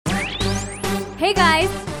Hey guys,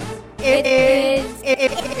 it's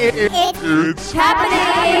happening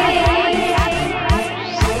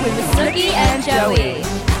with Snooki and Joey.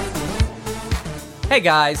 Hey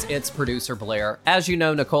guys, it's producer Blair. As you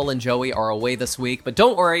know, Nicole and Joey are away this week, but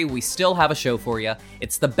don't worry, we still have a show for you.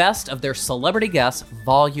 It's the best of their Celebrity Guests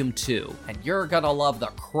Volume 2, and you're gonna love the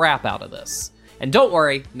crap out of this. And don't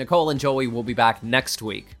worry, Nicole and Joey will be back next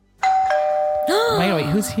week. Wait,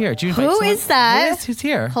 who's here? Did you invite Who someone? is that? Who's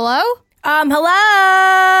here? Hello? Hello.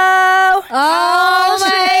 Oh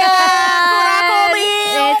my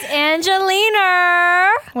God! It's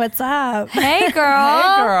Angelina. What's up? Hey girl.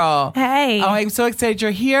 Hey, girl. Hey. Oh, I'm so excited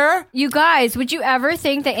you're here. You guys, would you ever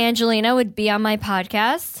think that Angelina would be on my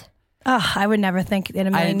podcast? Oh, I would never think in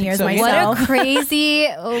a million think years so either. myself.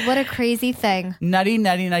 What a crazy thing. Nutty.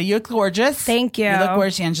 You look gorgeous. Thank you. You look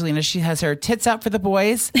gorgeous, Angelina. She has her tits out for the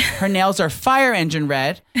boys. Her nails are fire engine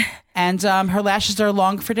red. And her lashes are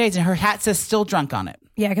long for days. And her hat says still drunk on it.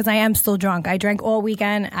 Yeah, because I am still drunk. I drank all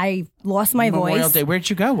weekend. I lost my Memorial voice. Day. Where'd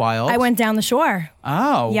you go, Wild? I went down the shore.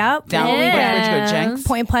 Oh. Yep. Down Yeah. Where'd you go, Jenks?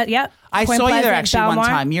 Point Pleasant. Yep. I Point saw you there Pleasant, actually one Belmar.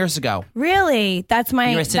 time, years ago. Really? That's You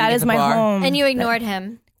my. were sitting That at is the my bar. home. And you ignored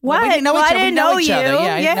him. What? Well, we didn't know Well, each I other. We didn't know know each you. other.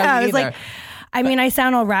 Yeah, I didn't know I you was like, either. I mean, I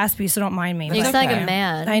sound all raspy, so don't mind me. You But sound like okay. a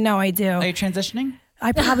man. I know I do. Are you transitioning?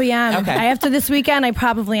 I probably am. Okay. After this weekend, I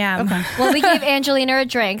probably am. Okay. Well, we gave Angelina a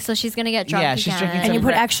drink, so she's going to get drunk Yeah, she's again. drinking And you some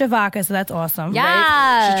put Ray- extra vodka, so that's awesome.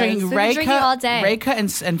 Yeah. She's drinking We've been drinking all day.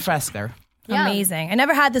 Rayca and Fresca. Yeah. Amazing. I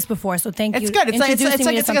never had this before, so thank you. It's good. It's like Introducing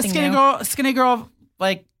me to a something skinny new. girl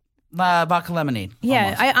like vodka lemonade.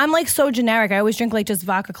 Yeah, almost. I'm like so generic. I always drink like just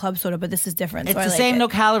vodka club soda, but this is different. It's so I the like same, it. no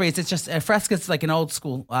calories. It's just Fresca's like an old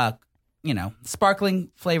school, sparkling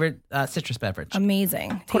flavored citrus beverage. Amazing.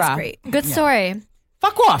 Tastes Hurrah. great. Good story.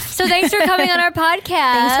 Fuck off. So thanks for coming on our podcast.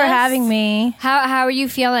 Thanks for having me. How are you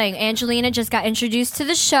feeling? Angelina just got introduced to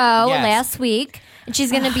the show Yes. last week, and she's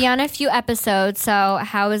going to be on a few episodes. So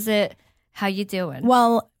how is it? How you doing?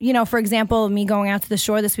 Well, for example, me going out to the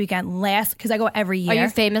shore this weekend because I go every year. Are you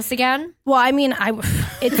famous again? Well, I mean,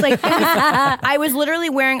 it's like I was literally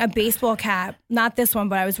wearing a baseball cap, not this one,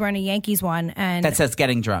 but I was wearing a Yankees one, and That says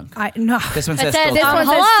getting drunk. no. This one It says says still this drunk. One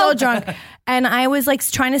says Hello? still drunk, and I was like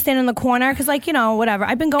trying to stand in the corner because, whatever.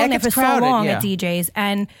 I've been going It there gets for crowded, so long yeah. at DJs,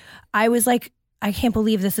 and I was like, I can't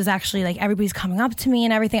believe this is actually like everybody's coming up to me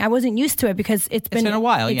and everything. I wasn't used to it because it's been been a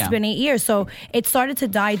while, It's yeah. been 8 years, so it started to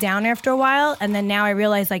die down after a while, and then now I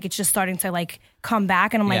realize like it's just starting to like come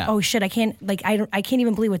back, and I'm like, Yeah. oh shit, I can't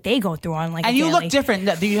even believe what they go through on like. And a you daily. look different.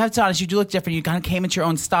 You have to be honest. You do look different. You kind of came into your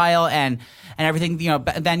own style and everything.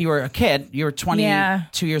 Then you were a kid. You were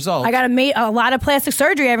 22 years old. I got a lot of plastic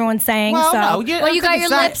surgery. Everyone's saying. Well, so. no, Well, you got your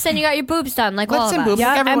lips and you got your boobs done, like all Lips of and us. boobs.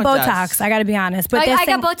 Yeah, and Everyone Botox. does. I got to be honest, but I this got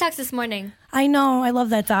thing- Botox this morning. I know. I love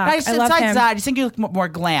that doc. I love besides him. that, I just think you look more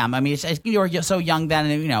glam. I mean, you were so young then,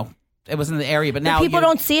 and it was in the area, but now People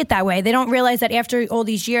don't see it that way. They don't realize that after all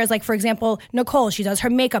these years, like for example, Nicole, she does her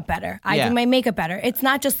makeup better. I Yeah. do my makeup better. It's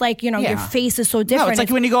not just like your Yeah. face is so No, different. it's like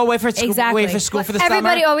when you go away for school, Exactly. for the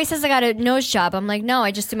Everybody summer. always says I got a nose job. I'm like, no,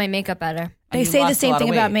 I just do my makeup better. they you say the lost a same lot of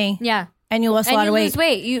thing about weight. me. Yeah. And you lost a And lot you of weight. lose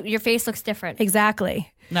weight. Your face looks different.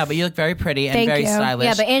 Exactly. No, but you look very pretty and Thank very you. stylish.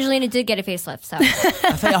 Yeah, but Angelina did get a facelift, so I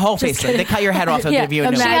think a whole facelift. They cut your head off and Yeah. give you a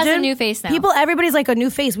new She one. has a new face now. Everybody's like a new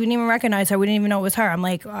face. We didn't even recognize her. We didn't even know it was her. I'm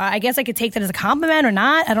like, I guess I could take that as a compliment or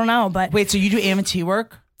not. I don't know, but Wait, so you do EMT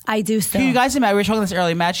work? I do still. You guys, we were talking this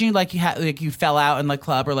earlier. Imagine you fell out in the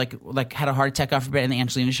club or like had a heart attack off a bit, and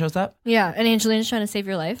Angelina shows up. Yeah, and Angelina's trying to save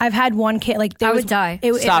your life. I've had one kid like I would die.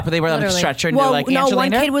 Stop! They were on a literally. stretcher, and Well, they're like, no,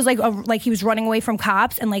 Angelina? one kid was like he was running away from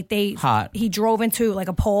cops, and like Hot. he drove into like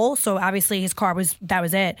a pole, so obviously his car was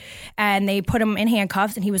it, and they put him in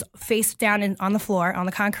handcuffs, and he was face down on the floor on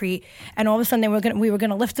the concrete, and all of a sudden we were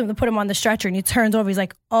gonna lift him to put him on the stretcher, and he turns over, he's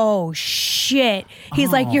like, oh shit,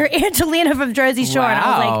 he's like, you're Angelina from Jersey Shore, and I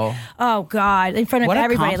was Wow. like, oh god, in front of What a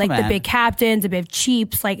everybody, like the compliment. big captains, the big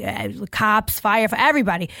chiefs, like cops, fire, for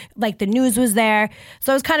everybody, like the news was there,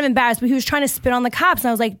 so I was kind of embarrassed, but he was trying to spit on the cops, and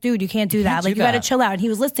I was like, dude, you can't do that. can't Like, do you got to that. chill out. And he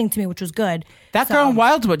was listening to me, which was good. That So- girl in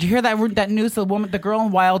Wildwood. You hear that news? The girl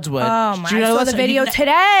in Wildwood. Oh my! Do you I know saw this? the video You-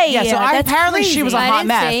 today. Yeah, so That's apparently she crazy. was a I hot didn't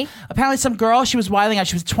mess. see. Apparently some girl, she was wilding out.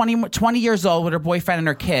 She was 20 years old with her boyfriend and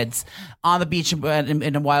her kids on the beach in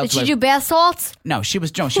Wildwood. Did she do bath salts? No, she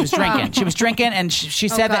was drinking. She was drinking, and she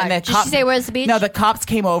said that. God. And the Did she say, "Where's the beach?" No, the cops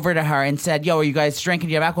came over to her and said, "Yo, are you guys drinking?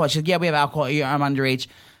 Do you have alcohol?" She said, "Yeah, we have alcohol. I'm underage."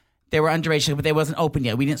 They were underage, but they wasn't open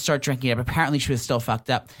yet. We didn't start drinking yet. But apparently, she was still fucked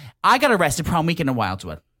up. I got arrested prom weekend in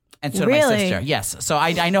Wildwood. And so did my Really? sister. Yes. So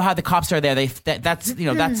I know how the cops are there. That's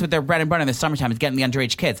what their bread and butter in the summertime is getting the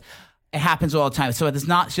underage kids. It happens all the time. So it's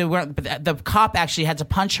not. So but the cop actually had to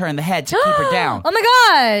punch her in the head to keep her down. Oh my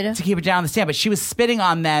God. To keep her down on the stand, but she was spitting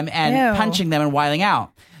on them and Ew. punching them and wiling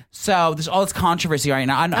out. So there's all this controversy right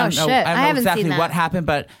now. I don't know haven't exactly seen that. what happened,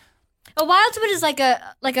 but A Wildwood is like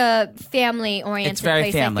a family oriented It's very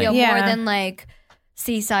place. family. I feel Yeah. more than like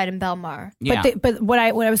Seaside and Belmar. yeah. But what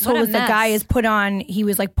I was told What a was the guy mess. he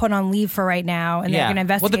was like put on leave for right now, and they're going to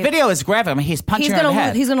investigate. Well, the video is graphic. I mean, he's punching her in the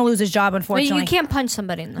head. He's gonna lose his job, Well, unfortunately. you can't punch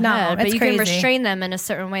somebody in the No, head, but it's you can crazy. restrain them in a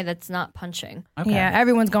certain way that's not punching. Okay. Yeah,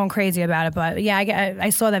 everyone's going crazy about it, but yeah, I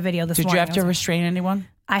saw that video this Did morning. you have to restrain anyone?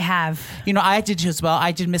 I have. You know, I did too as well.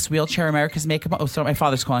 I did Miss Wheelchair America's makeup. Oh, sorry, my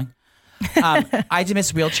father's calling. I did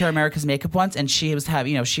Miss Wheelchair America's makeup once, and she was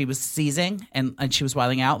she was seizing and she was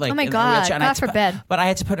wilding out. Like, Oh my in a God, wheelchair, and I had God to forbid. But I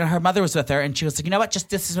had to put her. Her mother was with her, and she was like, you know what? Just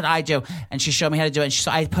this is what I do, and she showed me how to do it. And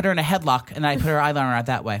so I put her in a headlock, and I put her eyeliner out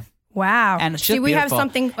that way. Wow. And she See, looked we have beautiful.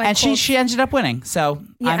 something. Like, and called- she ended up winning. So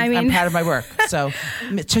Yeah, I'm proud of my work. So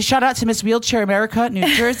to shout out to Miss Wheelchair America, New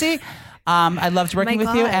Jersey. I loved working with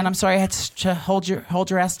you, God. and I'm sorry I had to hold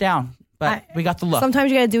your ass down. But we got the look.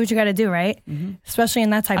 Sometimes you got to do what you got to do, right? Especially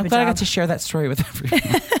in that type I'm of glad job. I got to share that story with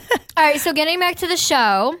everyone. All right, so getting back to the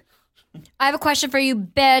show, I have a question for you,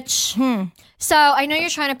 bitch. So I know you're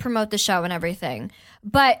trying to promote the show and everything,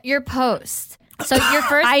 but your post. So your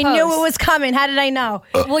first I post, knew it was coming. How did I know?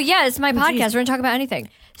 Well, yeah, it's my podcast. We're going to talk about anything.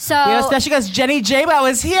 So We have a special guest, Jenny J-Bo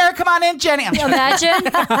is here. Come on in, Jenny. I'm sorry.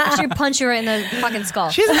 imagine she would punch you right in the fucking skull.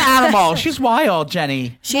 She's an animal. She's wild,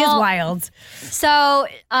 Jenny. She is Well- wild. So,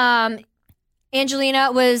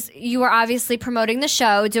 Angelina you were obviously promoting the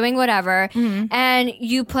show, doing whatever, and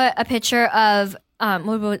you put a picture of,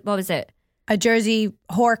 what was it? A Jersey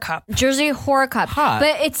whore cup. Jersey Horror Cup. Hot.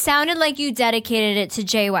 But it sounded like you dedicated it to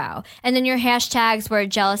JWoww. And then your hashtags were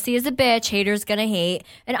jealousy is a bitch, haters gonna hate.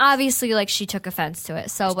 And obviously, like, she took offense to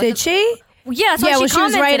it. So, Did she? Yeah, that's why Yeah, well, she she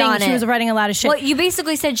was commented writing. on it. She was writing a lot of shit. Well, you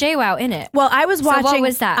basically said JWoww in it. Well, I was watching. what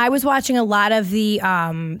was that? I was watching a lot of the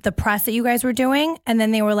press that you guys were doing, and then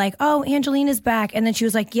they were like, "Oh, Angelina's back," and then she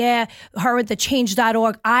was like, "Yeah, her with the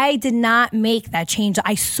change.org." I did not make that change.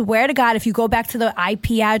 I swear to God, if you go back to the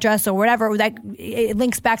IP address or whatever that it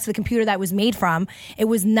links back to the computer that was made from, it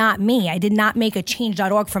was not me. I did not make a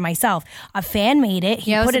change.org for myself. A fan made it. He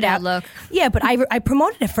Yeah, it was put a it bad out. look. Yeah, but I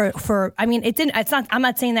promoted it for. I mean, it didn't. It's not. I'm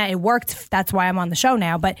not saying that it worked. That's why I'm on the show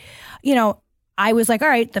now, but I was like, all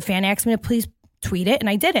right, the fan asked me to please tweet it, and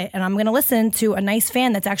I did it, and I'm going to listen to a nice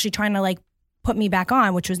fan that's actually trying to like put me back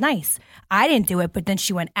on, which was nice. I didn't do it, but then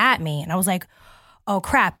she went at me, and I was like, oh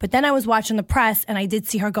crap. But then I was watching the press, and I did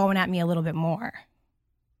see her going at me a little bit more.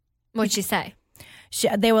 What'd she say?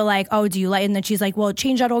 They were like, oh, do you like, and then she's like, well,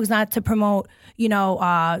 change.org is not to promote,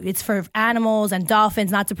 it's for animals and dolphins,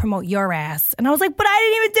 not to promote your ass. And I was like, but I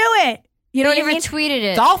didn't even do it. You know You what I mean? retweeted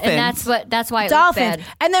it. Dolphins? And that's why it Dolphins. looked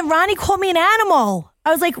bad. And then Ronnie called me an animal. I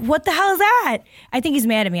was like, what the hell is that? I think he's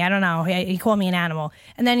mad at me. I don't know. He called me an animal.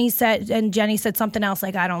 And then and Jenny said something else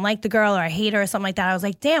like, I don't like the girl or I hate her or something like that. I was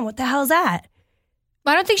like, damn, what the hell is that?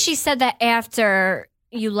 I don't think she said that after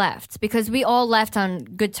you left because we all left on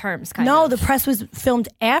good terms, kind No, of. the press was filmed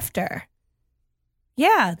after.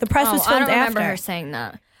 Yeah, the press was I filmed don't remember after. her saying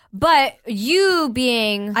that. But you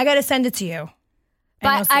being... I got to send it to you. And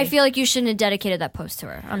But I you'll see. feel like you shouldn't have dedicated that post to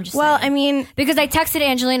her. I'm just Well, saying. I mean, Because I texted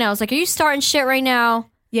Angelina. I was like, are you starting shit right now?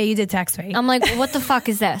 yeah, you did text me. I'm like, what the fuck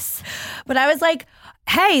is this? But I was like,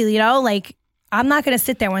 hey, I'm not going to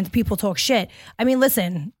sit there when people talk shit. I mean,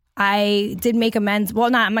 listen, I did make amends. Well,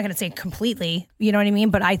 I'm not going to say completely, you know what I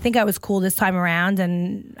mean? But I think I was cool this time around,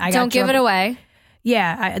 and I Don't give it away.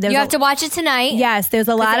 Yeah. You have to watch it tonight. Yes, there's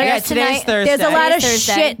a lot of... Yeah, today's tonight- Thursday. There's a lot of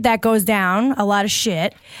Thursday. shit that goes down. A lot of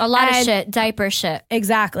shit. A lot of And- shit. Diaper shit.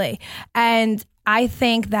 Exactly. And I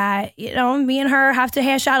think that, me and her have to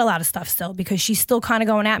hash out a lot of stuff still because she's still kind of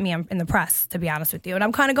going at me in the press, to be honest with you. And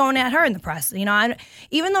I'm kind of going at her in the press.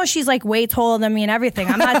 Even though she's like way taller than me and everything,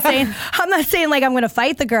 I'm not saying like I'm going to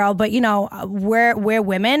fight the girl, but we're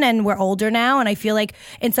women and we're older now. And I feel like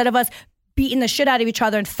instead of us beating the shit out of each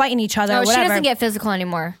other and fighting each other, Oh, or she whatever, doesn't get physical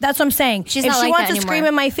anymore. that's what I'm saying. She's if not she like wants that to scream anymore.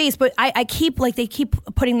 in my face, but they keep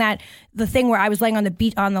putting the thing where I was laying on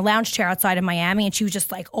the lounge chair outside in Miami, and she was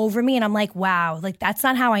just like over me, and I'm like, wow, like that's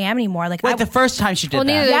not how I am anymore. Like, Wait, the first time she did Well,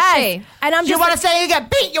 neither that. did yes, she. and I'm You just want to say you got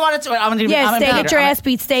beat? You want to? I'm gonna Yeah, stay, get your ass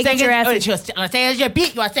beat. Stay, get your ass beat. She was say as you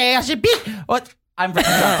beat. You want to say as you beat? What? I'm very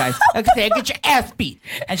drunk, guys. Okay, get your ass beat.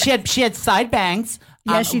 And she had side bangs.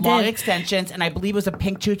 Yes, she long did. extensions, and I believe it was a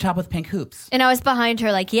pink tube top with pink hoops. And I was behind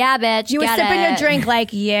her like, yeah, bitch, You were get sipping it. your drink like,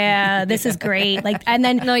 yeah, this is great. Like, and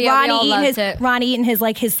then No, yeah, we all loved it. Ronnie eating his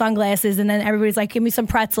sunglasses, and then everybody's like, give me some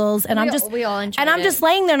pretzels, and We all enjoyed and I'm it. just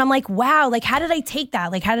laying there, and I'm like, wow, like how did I take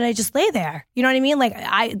that? Like how did I just lay there? You know what I mean?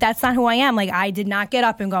 Like that's not who I am. Like I did not get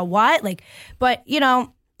up and go what? Like, but you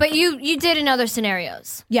know, But you did in other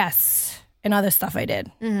scenarios. yes, and other stuff I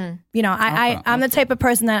did. Mm-hmm. You know, I'm the type of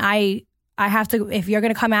person that I have to, if you're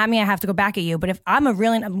going to come at me, I have to go back at you. But if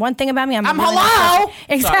one thing about me, I'm a really nice hello. person.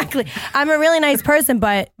 Exactly. I'm a really nice person,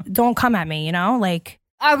 but don't come at me, you know? Like,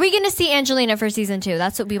 Are we going to see Angelina for season 2?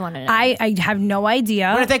 That's what we want to know. I have no idea.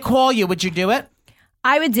 But if they call you, would you do it?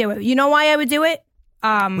 I would do it. You know why I would do it?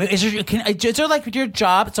 Is there like your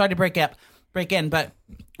job? Sorry to break in, but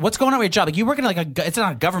what's going on with your job? Like you work in it's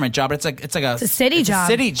not a government job, but it's a city job.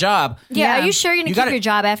 city job. yeah, yeah. Are you sure you're going to keep your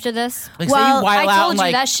job after this? Like, say Well, you while I out told and you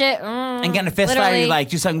like that shit. and get in a fist fight, or literally. you like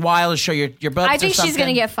do something wild to show your butt. I think she's going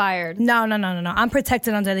to get fired. No. I'm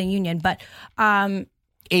protected under the union. But even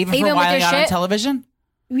for Even with your whiling out on shit? television.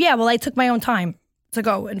 yeah, well, I took my own time to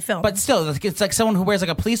go and film. But still, it's like someone who wears like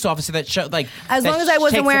a police officer that show like as long as I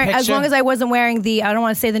wasn't wearing the, I don't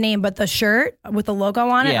want to say the name, but the shirt with the logo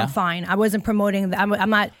on it, Yeah. I'm fine. I wasn't promoting I'm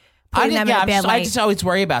not putting them in a bad I light. just always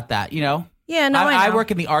worry about that, you know. Yeah, no, I know.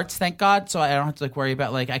 work in the arts, thank God, so I don't have to like worry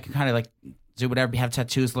about like I can kind of like do whatever, have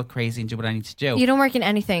tattoos, look crazy, and do what I need to do. You don't work in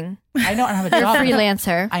anything. I don't have a You're a job.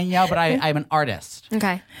 freelancer. I know, but I'm an artist.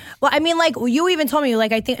 Okay. Well, I mean, like you even told me,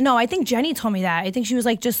 like I think Jenny told me that. I think she was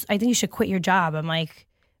like, I think you should quit your job. I'm like,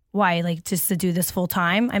 why? Like just to do this full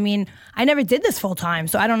time? I mean, I never did this full time,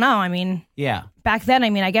 so I don't know. I mean, Yeah, back then, I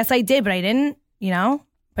mean, I guess I did, but I didn't. You know,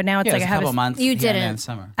 but now it's yeah, like it was I a have couple months. You here and there in didn't.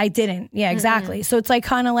 summer. I didn't. Yeah, exactly. So it's like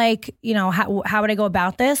kind of like, you know, how would I go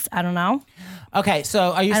about this? I don't know. Okay,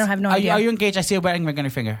 so are you? I don't have no idea. Are you engaged? I see a wedding ring on your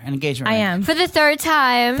finger. An engagement I ring. am For the third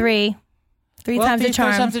time. three Well, times a three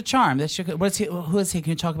charm. times a charm. Who is he?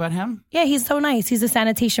 Can you talk about him? Yeah, he's so nice. He's a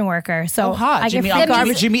sanitation worker. So Oh, hot. I Did you get meet- free did you garbage.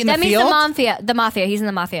 meet- did you meet in the That means field? the mafia. He's in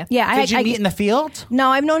the mafia. Yeah, Did you meet in the field?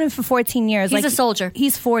 No, I've known him for 14 years. He's a soldier.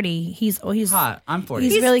 He's 40. He's Hot. I'm 40.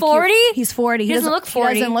 He's He's really 40? cute. He's 40. He doesn't look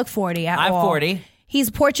 40. He doesn't look 40 at I'm all. 40. He's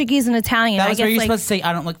Portuguese and Italian. That I was guess where you're like, supposed to say,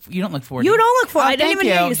 I don't look. You don't look 40. you don't look 40. I didn't Thank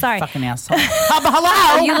even hear you. Sorry. Fucking asshole.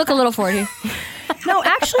 Hello. You look a little 40. No,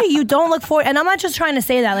 actually, you don't look 40. And I'm not just trying to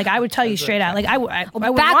say that. Like, I would tell you straight out. Like, I would Back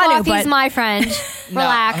want off. to, He's but my friend.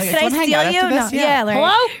 Relax. Okay. Can I Wanna hang steal out you? after No. this? Yeah. Larry.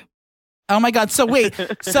 Hello? Oh my God. So wait.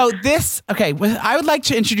 So this. Okay. Well, I would like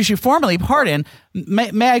to introduce you formally. Pardon.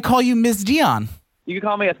 May I call you Ms. Dion? You can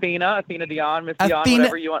call me Athena Dion, Miss Dion, Athena-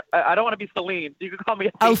 whatever you want. I don't want to be Celine. You can call me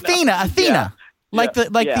Athena. Athena. Yeah. Like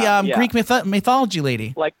Yeah. the Yeah. Greek mythology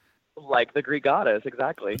lady. Like the Greek goddess,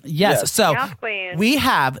 exactly. Yes. So we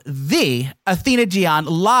have the Athena Dion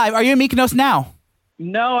live. Are you in Mykonos now?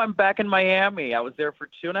 No, I'm back in Miami. I was there for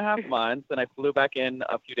 2.5 months, and I flew back in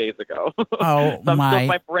a few days ago. Oh So my.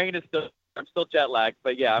 my brain is still. I'm still jet lagged,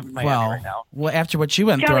 but yeah, I'm in Miami right now. Well, after what you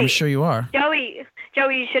went through, I'm Joey. sure you are. Joey,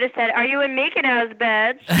 you should have said, "Are you in Mykonos,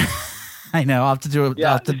 bitch?" I know. I'll have to do it. Yeah,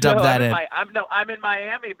 I'll have to dub no, that I'm in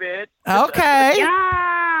Miami, bitch. Okay.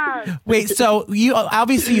 Yeah. Wait, so you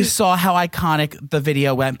obviously you saw how iconic the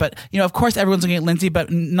video went, but you know, of course, everyone's looking at Lindsay, but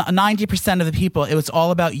 90% of the people, it was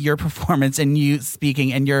all about your performance and you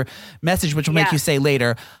speaking and your message, which will make Yeah. you say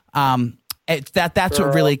later. That's what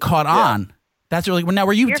Girl. really caught Yeah. on. That's really now.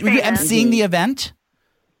 Were you You're emceeing famous. the event?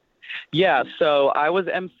 Yeah, so I was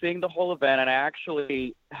emceeing the whole event, and I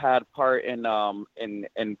actually had part in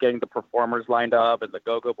getting the performers lined up and the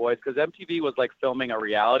Go-Go Boys, because MTV was like filming a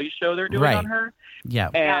reality show they're doing Right. on her, Yeah.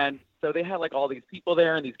 and so they had like all these people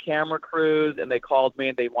there and these camera crews, and they called me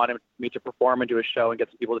and they wanted me to perform and do a show and get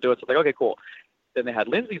some people to do it. So I was like, okay, cool. Then they had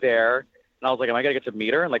Lindsay there. And I was like, am I gonna get to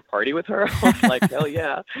meet her and like party with her? I was like, hell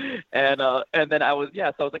yeah. And then I was so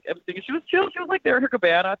I was like emceeing. She was chill. She was like there in her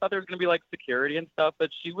cabana. I thought there was gonna be like security and stuff, but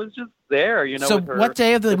she was just there, you know. So with her, what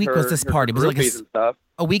day of the with week her- was this her party? Was it like groupies and stuff?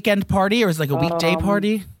 a weekend party or was it like a weekday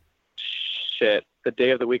party? Shit, the day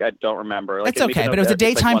of the week I don't remember. Like, It's okay, but it was a it's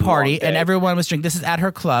like daytime one long party and day. everyone was drinking. This is at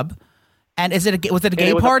her club. And was it a And gay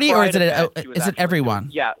it was a party or is pride it event. She was is it actually everyone?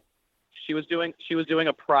 doing- yeah, she was doing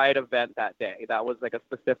a pride event that day. That was like a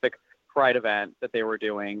specific pride event that they were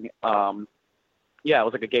doing. Yeah, it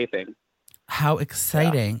was like a gay thing. How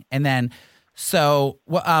exciting! And then, so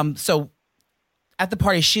at the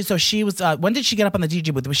party, she was. When did she get up on the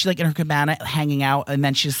DJ booth? Was she like in her cabana hanging out, and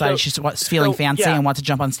then she decided she's feeling fancy yeah. and wants to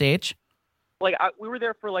jump on stage? Like we were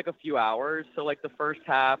there for like a few hours. So like the first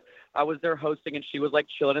half, I was there hosting, and she was like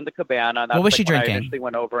chilling in the cabana. And that's, What was like, she when drinking? I initially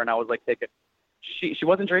went over, and I was like taking. She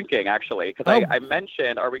wasn't drinking actually, because Oh. I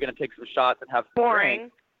mentioned, are we going to take some shots and have some Boring.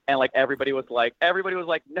 drinks? and like everybody was like,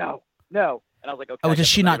 no. And I was like, okay. Oh, I does guess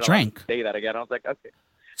she I'm not not gonna drink? Say that again. I was like, okay.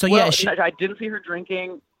 So Well, yeah, I didn't see her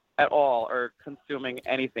drinking at all or consuming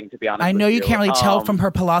anything, to be honest. I know with you can't really tell from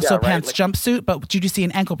her palazzo yeah, right, pants like- jumpsuit, but did you see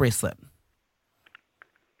an ankle bracelet?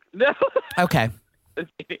 No. Okay. No,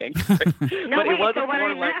 but wait, it wasn't so when more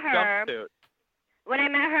I like met her, jumpsuit. when I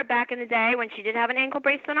met her back in the day when she did have an ankle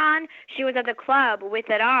bracelet on, she was at the club with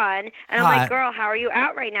it on, and I'm Hot. like, girl, how are you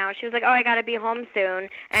out right now? She was like, oh, I got to be home soon,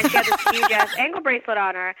 and she had this huge-ass ankle bracelet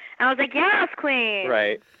on her, and I was like, yes, queen.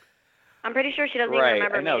 Right. I'm pretty sure she doesn't even Right.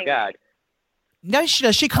 remember I know, meeting gag. No, she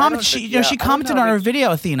does. She don't commented. think- She yeah, she I don't commented know on her if-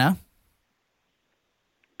 video, Athena.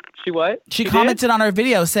 She what? She did? commented on her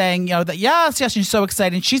video saying, that yes, she's so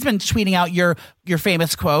excited. She's been tweeting out your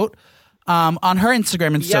famous quote on her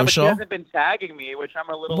Instagram and Yeah, social. but she hasn't been tagging me, which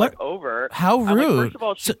I'm a little What? like over. How I'm like, rude. first of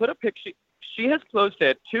all, she So- put a picture. She has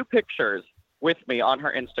posted 2 pictures with me on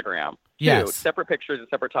her Instagram. 2 Yes. separate pictures at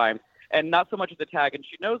separate times, and not so much as a tag. And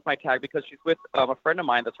she knows my tag because she's with a friend of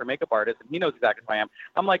mine that's her makeup artist, and he knows exactly who I am.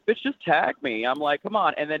 I'm like, bitch, just tag me. I'm like, come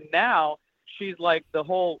on. And then now she's like the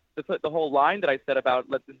whole line that I said about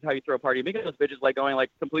this is how you throw a party. Making this bitch is like going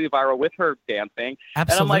like completely viral with her dancing.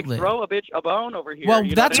 Absolutely. And I'm like, throw a bitch a bone over here. Well, you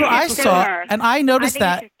know that's what what I You should sue saw, her. and I noticed I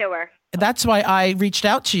that. think you should sue her. That's why I reached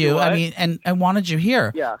out to you. What? I mean, and wanted you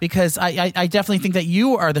here. Yeah. Because I definitely think that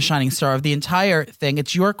you are the shining star of the entire thing.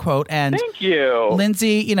 It's your quote, and Thank you.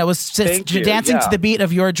 Lindsay, was just Thank you, dancing to yeah. the beat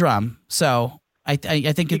of your drum. So I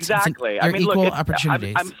think it's Exactly. You're equal look,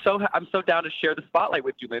 opportunities. I'm so down to share the spotlight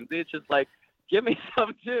with you, Lindsay. It's just like, give me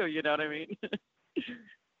some too. You know what I mean?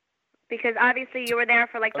 Because obviously you were there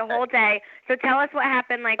for like the Okay. whole day. So tell us what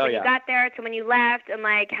happened like Oh, when you yeah. got there to when you left and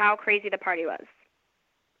like how crazy the party was.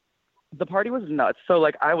 The party was nuts. So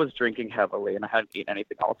like I was drinking heavily and I hadn't eaten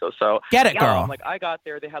anything also. So Get it, girl. like I got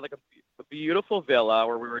there, they had like a beautiful villa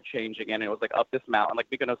where we were changing in. And it was like up this mountain. Like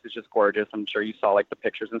Mykonos is just gorgeous. I'm sure you saw like the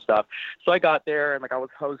pictures and stuff. So I got there and like I was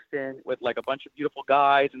hosting with like a bunch of beautiful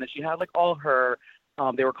guys, and then she had like all her.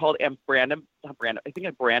 They were called brand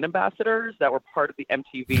ambassadors that were part of the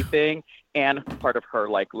MTV thing and part of her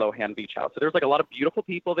like Lohan Beach House. So there was like a lot of beautiful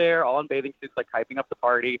people there, all in bathing suits, like hyping up the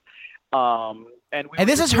party. And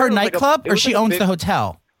this is her nightclub, or she owns the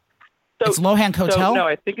hotel? It's Lohan Hotel? So, no,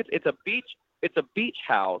 I think it's a beach. It's a beach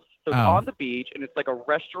house. So it's Oh. on the beach, and it's like a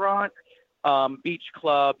restaurant, beach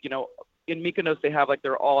club. In Mykonos they have like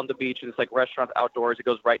they're all on the beach, and it's like restaurants outdoors. It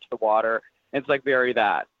goes right to the water. And it's like very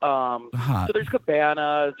that. Hot. So there's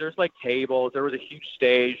cabanas, there's like tables, there was a huge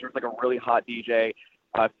stage, there was like a really hot DJ.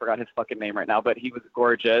 I forgot his fucking name right now, but he was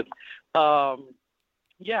gorgeous.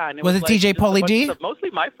 Yeah, and it Was was it like, DJ just a Pauly bunch D? of stuff.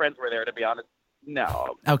 Mostly my friends were there, to be honest.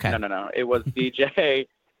 No. Okay. No. It was DJ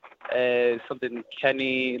something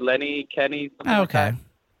Kenny, something like Okay. that.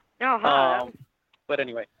 Oh, huh. But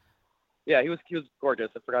anyway, yeah, he was gorgeous.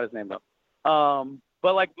 I forgot his name though.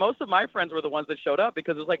 But like most of my friends were the ones that showed up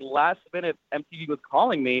because it was like last minute MTV was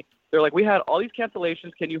calling me. They're like, we had all these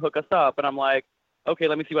cancellations. Can you hook us up? And I'm like, okay,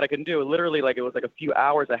 let me see what I can do. Literally, like it was like a few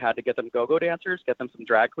hours I had to get them go-go dancers, get them some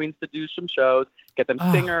drag queens to do some shows, get them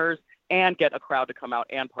singers, and get a crowd to come out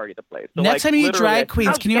and party the place. So, Next like, time you literally, drag I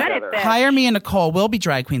queens, put can you get it, together. bitch. hire me and Nicole? We'll be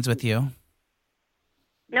drag queens with you.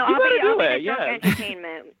 No, You I'll be better do the it, drunk yeah.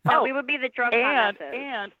 entertainment. No, Oh, we would be the drunk and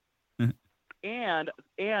hottesses.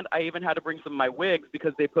 and I even had to bring some of my wigs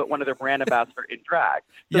because they put one of their brand ambassador in drag.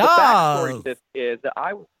 So Yes. the backstory to this is that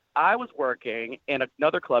I was working in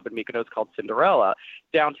another club in Mykonos called Cinderella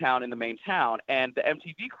downtown in the main town, and the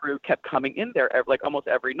MTV crew kept coming in there like almost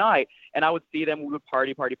every night, and I would see them. We would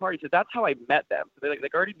party. So that's how I met them. So they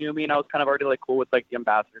already knew me, and I was kind of already like cool with like the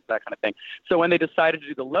ambassadors, that kind of thing. So when they decided to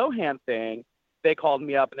do the Lohan thing, they called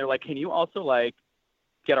me up and they're like, "Can you also like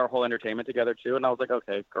get our whole entertainment together too?" And I was like,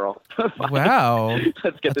 "Okay, girl." Fine. Wow.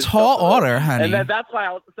 Let's get A this tall show going. order, honey. And then that's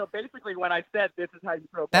why so basically when I said this is how you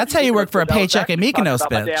throw a That's party how you in work for a Mykonos, I was paycheck in actually talking Mykonos,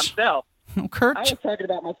 about my damn bitch. self. Kurt. I was talking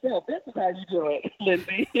about myself. This is how you do it,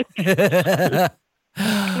 Lindsay.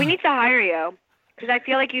 We need to hire you because I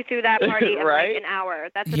feel like you threw that party in Right? like an hour.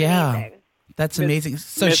 That's Yeah. amazing. That's amazing.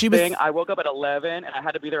 So Miss she was. Thing, I woke up at 11 and I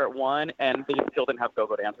had to be there at 1, and they still didn't have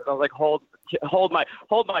go-go dancers. I was like, hold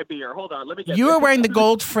my beer. Hold on, let me get. You were this. wearing the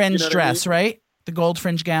gold fringe You know what I dress, right? The gold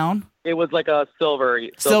fringe gown. It was like a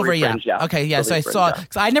silvery Yeah. fringe, yeah. Okay, yeah. So I Silvery saw. fringe, yeah.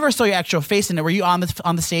 Cause I never saw your actual face in it. Were you on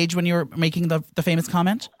the stage when you were making the famous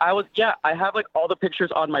comment? I was, yeah. I have like all the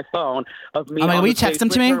pictures on my phone of me. Oh my God, on will you the text stage them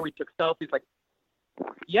to with me? her. We took selfies, like.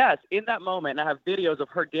 Yes, in that moment, and I have videos of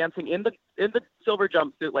her dancing in the silver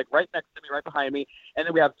jumpsuit, like right next to me, right behind me, and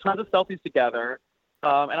then we have tons of selfies together.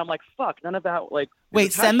 And I'm like, fuck, none of that. Like, Wait,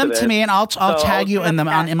 is send attached them to this. me, and I'll So I tag was you gonna in them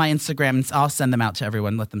ask- in my Instagram, and I'll send them out to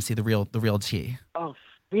everyone. Let them see the real tea. Oh,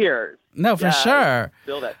 Pierce. No, for sure.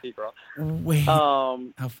 Still that tea girl. Wait. How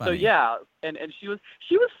funny. So yeah, and she was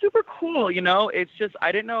super cool. You know, it's just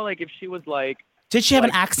I didn't know like if she was like. Did she have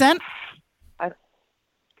an accent?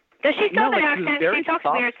 Does she still have an like, accent? She talks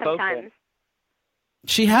weird sometimes.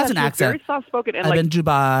 She has an accent. Very soft spoken, and I'm in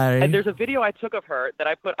Dubai. And there's a video I took of her that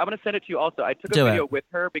I put. I'm gonna send it to you also. I took a video with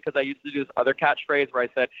her because I used to do this other catchphrase where I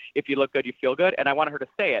said, "If you look good, you feel good," and I wanted her to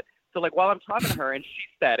say it. So like while I'm talking to her, and she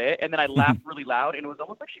said it, and then I laughed really loud, and it was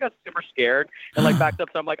almost like she got super scared and like backed up.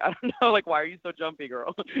 So I'm like, I don't know, like why are you so jumpy,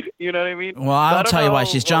 girl? You know what I mean? Well, I'll tell you why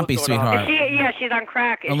she's jumpy, sweetheart. She's on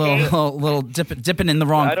crack. A little dipping in the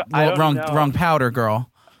wrong powder, girl.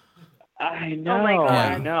 I know. Oh my God.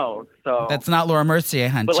 I know. So that's not Laura Mercier,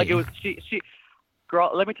 hun. But like it was she.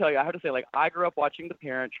 Girl, let me tell you, I have to say, like, I grew up watching The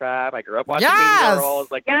Parent Trap. I grew up watching Mean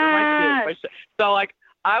Girls. Like, my kids. So, like,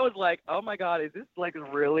 I was like, oh my God, is this like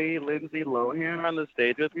really Lindsay Lohan on the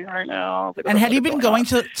stage with me right now? Like, and had you been going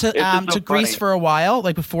to so Greece for a while,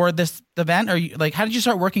 like before this event, or like how did you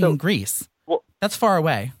start working in Greece? Well, that's far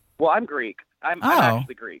away. Well, I'm Greek. I'm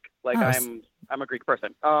actually Greek. Like I'm a Greek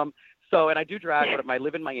person. So, and I do drag, but I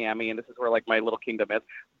live in Miami, and this is where like my little kingdom is.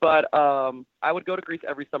 But I would go to Greece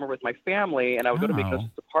every summer with my family, and I would go to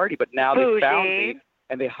Mykonos to party. But now they found me,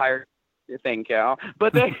 and they hired. Thank you.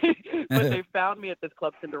 But they found me at this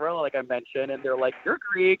club Cinderella, like I mentioned, and they're like, "You're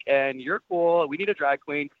Greek, and you're cool. We need a drag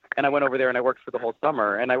queen." And I went over there, and I worked for the whole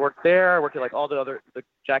summer. And I worked there. I worked at like all the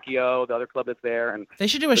Jackie O, the other club that's there. And they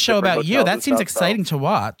should do a show about you. That seems exciting to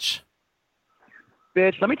watch.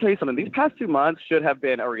 Bitch, let me tell you something. These past 2 months should have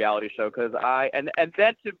been a reality show because and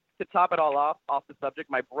then to top it all off the subject,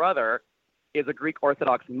 my brother is a Greek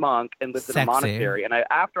Orthodox monk and lives in a monastery. And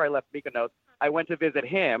after I left Mykonos, I went to visit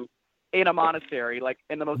him in a monastery, like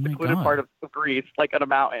in the most secluded part of Greece, like on a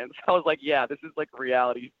mountain. So I was like, yeah, this is like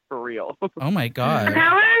reality for real. Oh my God.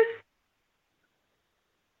 Powers?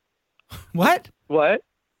 What? Wait,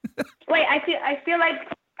 I feel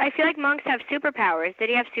like monks have superpowers. Did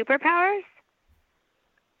he have superpowers?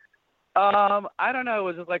 I don't know. It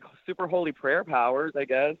was just like super holy prayer powers, I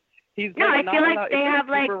guess. I feel like they have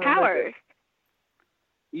like powers.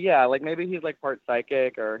 Yeah, like maybe he's like part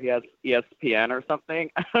psychic or he has ESPN or something.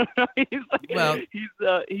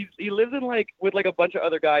 He lives in like with like a bunch of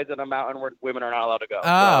other guys in a mountain where women are not allowed to go.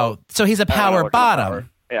 Oh, so he's a power bottom.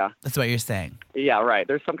 Yeah, that's what you're saying. Yeah, right.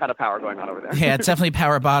 There's some kind of power going on over there. Yeah, it's definitely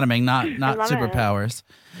power bottoming, not superpowers.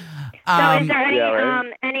 So is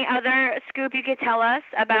there any other scoop you could tell us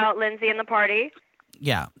about Lindsay and the party?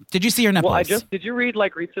 Yeah. Did you see her nipples? Well, did you read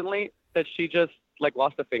like recently that she just like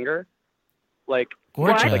lost a finger? Like,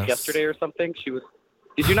 gorgeous. Like yesterday or something.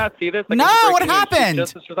 Did you not see this? Like, no, what happened?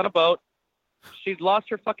 She was on a boat. She's lost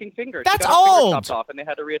her fucking finger. That's she got old. Her finger chopped off and they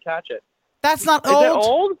had to reattach it. That's not old. Is that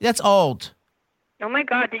old? That's old. Oh my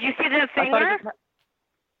God! Did you see the finger?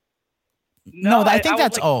 No, I think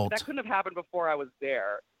that's old. That couldn't have happened before I was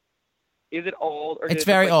there. Is it old? Or it's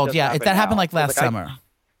very old. Yeah, that happened like last summer.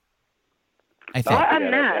 I think. What a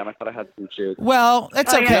mess. I thought I had some juice. Well,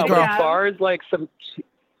 it's okay, girl. As far as like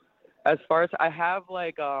I have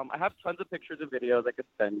like I have tons of pictures and videos I could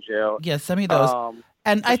send you. Yeah, send me those.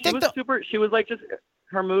 And I think she was like just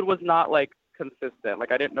her mood was not like consistent.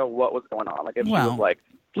 Like I didn't know what was going on. Like if she was like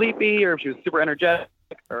sleepy or if she was super energetic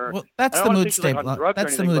or that's the mood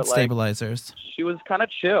stabilizers. She was kind of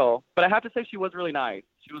chill, but I have to say she was really nice.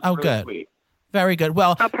 She was really good. Sweet. Very good.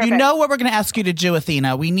 Well, you know what we're going to ask you to do,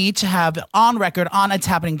 Athena. We need to have on record on It's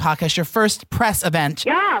Happening podcast your first press event.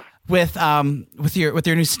 Yeah. With your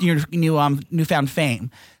newfound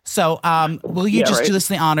fame. So will you just do this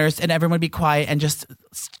in the honors and everyone be quiet and just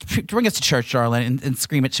bring us to church, darling, and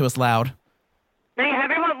scream it to us loud.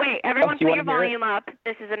 Everyone put your volume up.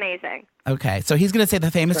 This is amazing. Okay, so he's going to say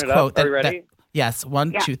the famous quote. Are you ready? Yes,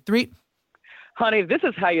 1, 2, 3. Honey, this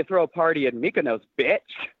is how you throw a party in Mykonos, bitch.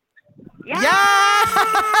 Yes!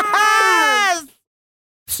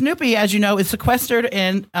 Snoopy, as you know, is sequestered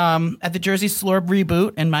in at the Jersey Slurb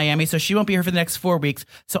reboot in Miami, so she won't be here for the next 4 weeks.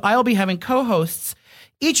 So I'll be having co-hosts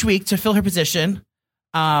each week to fill her position.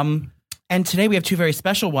 And today we have 2 very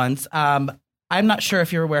special ones. I'm not sure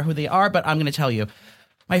if you're aware who they are, but I'm going to tell you.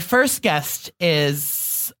 My first guest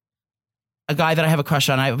is a guy that I have a crush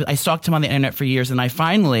on. I stalked him on the internet for years, and I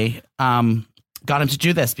finally got him to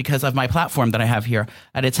do this because of my platform that I have here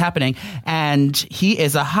at It's Happening. And he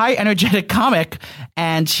is a high energetic comic,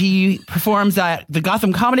 and he performs at the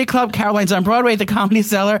Gotham Comedy Club, Caroline's on Broadway, the Comedy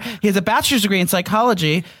Cellar. He has a bachelor's degree in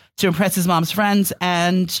psychology to impress his mom's friends.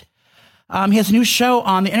 And He has a new show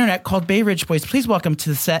on the internet called Bay Ridge Boys. Please welcome to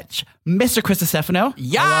the set, Mr. Chris Stefano.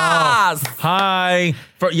 Yes. Hi.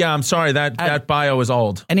 I'm sorry. That bio is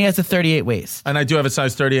old. And he has a 38 waist. And I do have a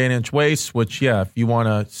size 38-inch waist, which, if you want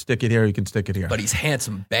to stick it here, you can stick it here. But he's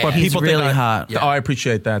handsome, bad. But He's people really think hot. Oh, I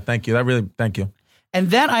appreciate that. Thank you. Thank you. And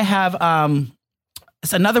then I have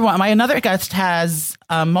another one. My another guest has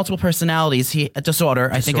multiple personalities. Disorder.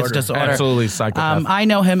 I think it's disorder. Absolutely psychopath. I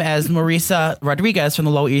know him as Marisa Rodriguez from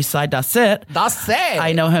the Lower East Side. That's it. That's it.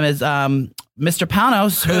 I know him as Mr.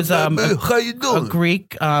 Panos, who's How you doing? a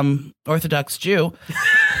Greek Orthodox Jew.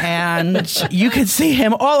 And you can see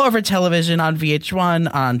him all over television on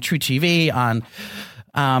VH1, on True TV, on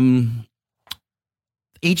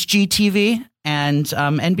HGTV, and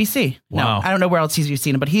NBC. Wow. No, I don't know where else you've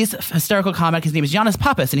seen him, but he's a hysterical comic. His name is Giannis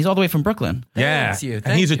Pappas, and he's all the way from Brooklyn. Yeah. Thank you. And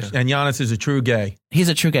Thank you. and Giannis is a true gay. He's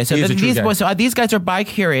a true guy. So He is a true these guy. boys, these guys are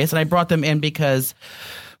bi-curious, and I brought them in because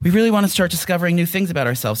we really want to start discovering new things about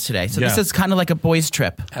ourselves today. So this Yeah. is kind of like a boys'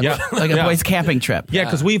 trip. Yeah. Like a Yeah. boys' camping trip. Yeah,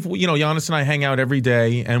 because Giannis and I hang out every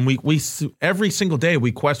day, and we every single day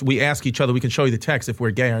we ask each other. We can show you the text if we're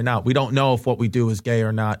gay or not. We don't know if what we do is gay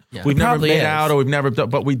or not. Yeah. We've never Probably made is. out, or we've never,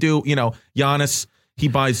 but we do. Giannis, he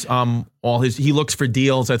buys he looks for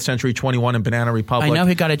deals at Century 21 and Banana Republic. I know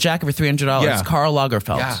he got a jacket for $300. Yeah. Karl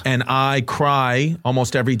Lagerfeld. Yeah. And I cry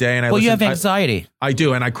almost every day. And You have anxiety. I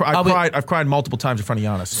do, and I've Oh, cried. I've cried multiple times in front of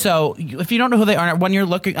Giannis. So if you don't know who they are, when you're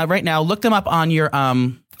looking right now, look them up on your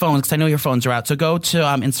phones, because I know your phones are out. So go to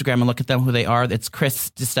Instagram and look at them, who they are. It's Chris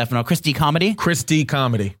DiStefano, Chris D Comedy. Chris D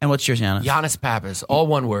Comedy. And what's yours, Giannis? Giannis Pappas, all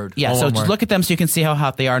one word. Yeah, All so one just word. look at them so you can see how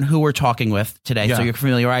hot they are and who we're talking with today. Yeah. So you're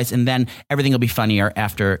familiarized, and then everything will be funnier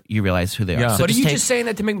after you realize who they are. Yeah. So But are you take- just saying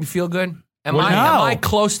that to make me feel good? Am Well, I no. am I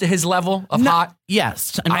close to his level of hot?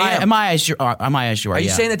 Yes. I am. Am I as you are? Am I as you are? Are you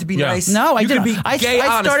yeah. saying that to be Yeah. nice? No, I you didn't. could be gay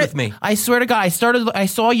honest started, with me. I swear to God, I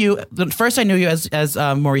saw you. First, I knew you as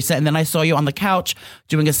Marisa, and then I saw you on the couch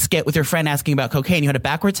doing a skit with your friend asking about cocaine. You had a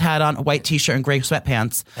backwards hat on, a white T-shirt, and gray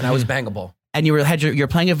sweatpants. And I was bangable. And you're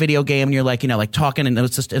playing a video game, and you're like talking, and it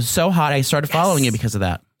was so hot. I started following you because of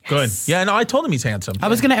that. Good. Yeah, no, I told him he's handsome. I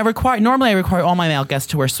was going to normally I require all my male guests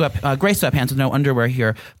to wear gray sweatpants with no underwear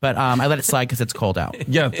here, but I let it slide because it's cold out.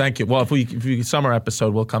 Yeah, thank you. Well, if we summer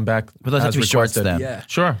episode, we'll come back. But those have as to be shorts requested. then. Yeah.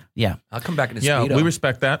 Sure. Yeah. I'll come back in a Yeah, Speedo. we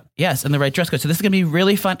respect that. Yes, and the right dress code. So this is going to be a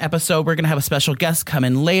really fun episode. We're going to have a special guest come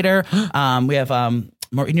in later. We have,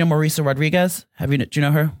 Marisa Rodriguez. Do you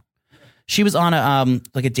know her? She was on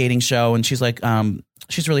a dating show, and she's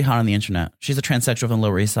she's really hot on the internet. She's a transsexual from the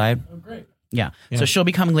Lower East Side. Oh, great. Yeah. So she'll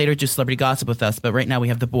be coming later to do celebrity gossip with us. But right now we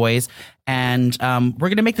have the boys, and we're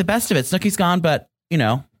going to make the best of it. Snooki's gone, but,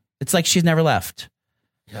 it's like she's never left.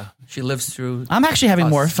 Yeah. She lives through. I'm actually having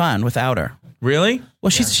us. more fun without her. Really?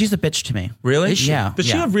 Well, she's a bitch to me. Really? Is she? Yeah. Does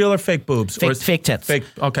she yeah. have real or fake boobs? Or Fake tits. Fake.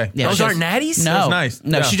 Okay. Yeah, Those she aren't has- natties? No. That's nice.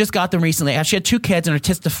 No, Yeah. she just got them recently. She had 2 kids, and her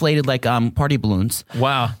tits deflated like party balloons.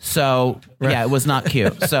 Wow. So, yeah, it was not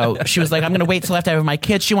cute. So she was like, I'm going to wait till after I have my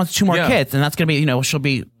kids. She wants 2 more Yeah. kids, and that's going to be, she'll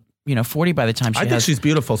be, 40 by the time she I has. think she's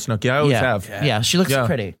beautiful, Snooki. I always yeah. have. Yeah, she looks Yeah.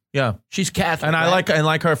 pretty. Yeah. She's Catholic. And I right?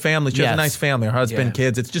 like her family. She has Yes. a nice family. Her husband, Yeah.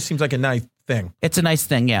 kids. It just seems like a nice thing. It's a nice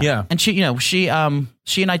thing, yeah. Yeah. And she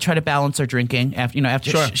and I try to balance our drinking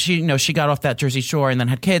after Sure. she got off that Jersey Shore and then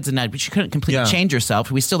had kids, and she couldn't completely Yeah. change herself.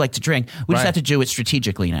 We still like to drink. We just Right. have to do it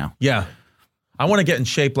strategically now. Yeah. I want to get in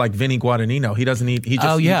shape like Vinny Guadagnino. He doesn't eat. He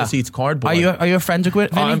just eats cardboard. Are you a friend of Vinny?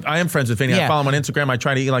 I am friends with Vinny. Yeah. I follow him on Instagram. I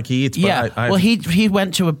try to eat like he eats. But Yeah. I He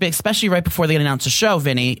went to a big, especially right before they announced the show.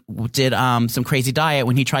 Vinny did some crazy diet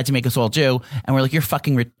when he tried to make us all do, and we're like, "You're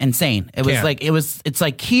fucking insane." It was Can't. it's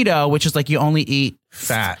like keto, which is like you only eat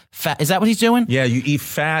fat. Is that what he's doing? Yeah, you eat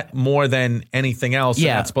fat more than anything else.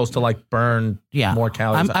 Yeah. and that's supposed to like burn Yeah, more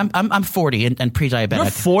calories. I'm 40 and pre-diabetic. You're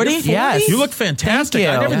 40? Yes. You look fantastic.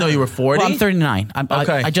 Thank you. I never knew you were 40. Well, I'm 39.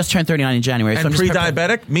 Okay. I just turned 39 in January. so And I'm just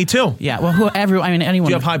pre-diabetic? Me too. Yeah. Well, anyone. Do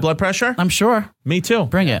you have high blood pressure? I'm sure. Me too.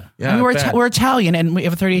 Bring it. Yeah, I mean, I bet. we're Italian and we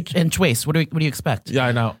have a 38-inch waist. What do you expect? Yeah,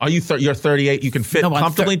 I know. Are you? You're 38. You can fit No, I'm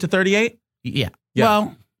comfortably into 38. Yeah. Yeah.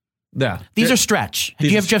 Well, Yeah. these are stretch. Do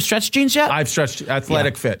you have stretch jeans yet? I've stretched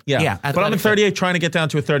athletic fit. Yeah. Yeah, But I'm in athletic fit. 38, trying to get down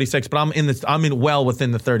to a 36. But I'm in well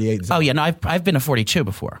within the 38 zone. Oh yeah, no, I've been a 42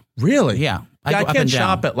 before. Really? Yeah. I go up can't and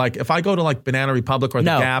down. shop at if I go to like Banana Republic or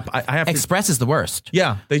the No. Gap, I have to. Express is the worst.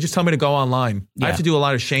 Yeah, they just tell me to go online. I Yeah. have to do a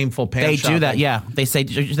lot of shameful pants. They do that. Yeah, they say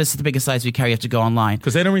this is the biggest size we carry. You have to go online.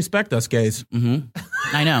 because they don't respect us gays.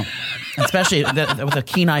 I know, especially with a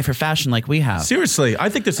keen eye for fashion like we have. Seriously, I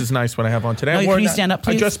think this is nice what I have on today. Oh, I wore can you that- stand up,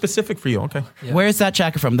 I please? dressed specific for you. Okay. Where's that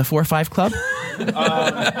jacket from? The 4-5 Club?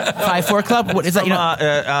 5-4 Club? What is that?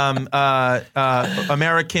 From,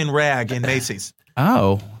 American Rag in Macy's.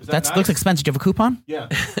 Oh, that looks expensive. Do you have a coupon? Yeah.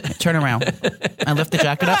 Turn around and lift the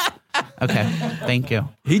jacket up. Okay, thank you.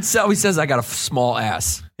 He always says I got a small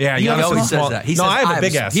ass. Yeah, He Giannis always is says small. that. He No, says, I have a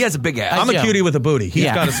big ass. He has a big ass. I'm a Yeah. cutie with a booty. He's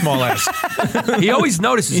Yeah. got a small ass. He always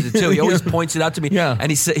notices it too. He always points it out to me. Yeah.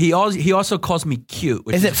 And he also calls me cute.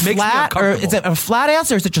 Which Is it makes me flat or uncomfortable. is it a flat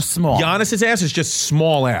ass or is it just small? Giannis's ass is just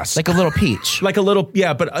small ass. Like a little peach. Like a little,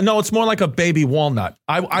 yeah, but no, it's more like a baby walnut.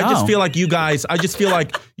 I just Oh. feel like you guys, I just feel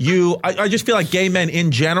like I just feel like gay men in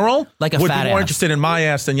general Like a would fat be more ass. interested in my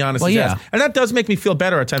ass than Giannis's Well, yeah. ass. And that does make me feel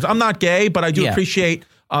better at times. I'm not gay, but I do Yeah. appreciate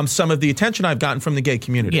some of the attention I've gotten from the gay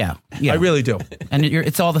community. Yeah, yeah. I really do. And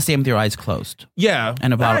it's all the same with your eyes closed Yeah.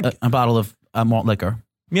 and a bottle of malt liquor.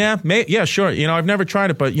 Yeah, yeah, sure. I've never tried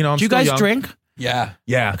it, but I'm Do you still guys young. drink? Yeah.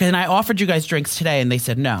 Yeah. Okay, and I offered you guys drinks today, and they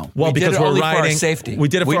said no. Well, We did because it we're only for our writing safety. We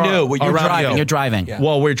did it We for knew. our, Well, you're our driving. radio. You're driving. Yeah.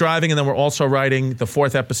 Well, we're driving, and then we're also writing the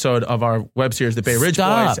 4th episode of our web series, The Bay Ridge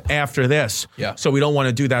Stop. Boys, after this. Yeah. So we don't want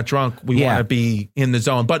to do that drunk. We Yeah. want to be in the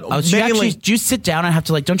zone. But Oh, so mainly, do you sit down and have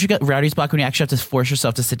to don't you get writer's block when you actually have to force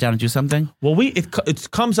yourself to sit down and do something? well, it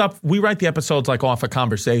comes up. We write the episodes like off a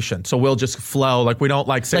conversation, so we'll just flow. Like we don't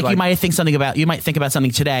say Like you might think about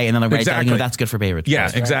something today, and then write down, Exactly. that's good for Bay Ridge. Yeah,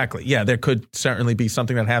 Boys. exactly. Yeah, there could certainly be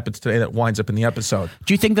something that happens today that winds up in the episode.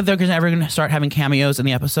 Do you think that they're ever going to start having cameos in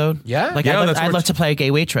the episode? Yeah. Like Yeah, I'd that's love what- to play a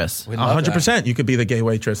gay waitress. 100%. You could be the gay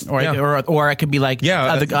waitress, Or, yeah. or it could be like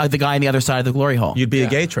Yeah, the guy on the other side of the glory hole. You'd be a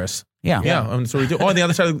gaytress. Yeah. Yeah, so we do. Oh, on the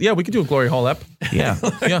other side, we could do a glory hole ep. Yeah.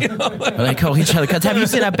 Yeah. They call each other. 'Cause have you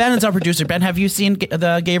seen Ben is our producer. Ben, have you seen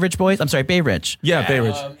the Gay Ridge Boys? I'm sorry, Bay Ridge. Yeah, Bay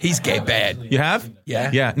Ridge. He's gay bad. You have?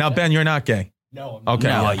 Yeah. Yeah. Now, Ben, you're not gay. No. Okay.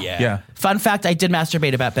 No. Yeah. Fun fact: I did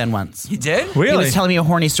masturbate about Ben once. You did? He Really? was telling me a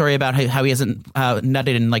horny story about how he hasn't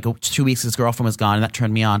nutted in like 2 weeks. His girlfriend was gone, and that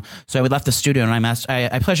turned me on. So I left the studio and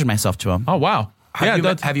I pleasured myself to him. Oh, wow. Have you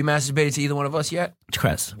that's- masturbated to either one of us yet?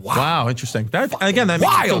 Chris. wow. Interesting. That makes me feel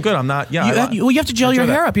Wild. good. I'm not. Yeah. You have to gel your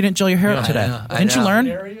enjoy hair that. up. You didn't gel your hair up today. I Didn't you know. learn?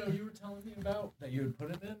 Scenario you were telling me about that you would put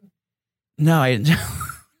it in? No, I didn't.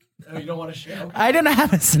 Oh, you don't want to share? Okay. I didn't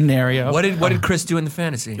have a scenario. What did Chris do in the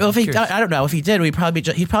fantasy? Well, if he, Curious. I don't know. If he did, he'd probably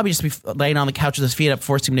just be laying on the couch with his feet up,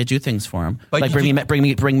 forcing me to do things for him, But like you bring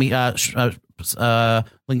me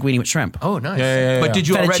linguine with shrimp. Oh, nice. Yeah. But did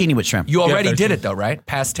you Fettuccine already with shrimp. You already Yeah, did fettuccine. it though, right?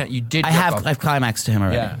 Past tense. You did. I've climaxed to him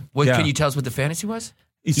already. Yeah. Well, Yeah. Can you tell us what the fantasy was?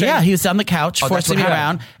 You say- Yeah, he was on the couch, Oh, that's forcing me what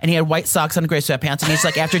happened. around, and he had white socks on, gray sweatpants, and he's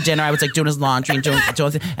like, after dinner, I was like doing his laundry and doing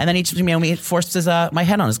and then he forced my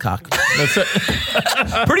head on his cock, That's it.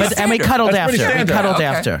 Pretty and we cuddled That's pretty after. We standard. cuddled Okay.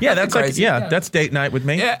 after. Yeah, that's like Crazy. that's date night with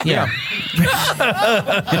me. Yeah. Yeah.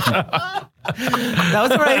 That was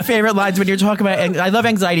one of my favorite lines when you're talking about. I love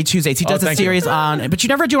Anxiety Tuesdays. He does a thank you. series on, but you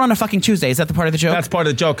never do it on a fucking Tuesday. Is that the part of the joke? That's part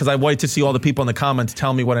of the joke because I wait to see all the people in the comments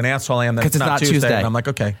tell me what an asshole I am. That 'Cause it's not Tuesday. And I'm like,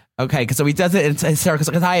 okay. Okay, so he does it. It's hysterical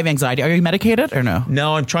because I have anxiety. Are you medicated or no?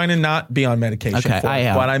 No, I'm trying to not be on medication. Okay, for I it,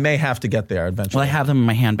 am. but I may have to get there eventually. Well, I have them in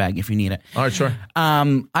my handbag if you need it. All right, sure.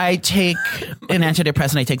 I take an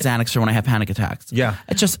antidepressant. I take Xanax for when I have panic attacks. Yeah.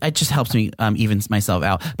 it just helps me even myself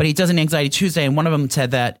out. But he does an Anxiety Tuesday, and one of them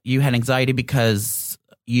said that you had anxiety because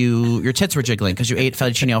your tits were jiggling because you ate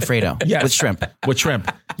fettuccine Alfredo Yes. with shrimp. With shrimp.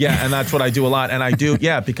 Yeah, and that's what I do a lot. And I do,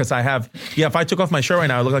 because I have, if I took off my shirt right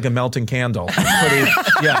now, I look like a melting candle.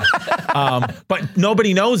 But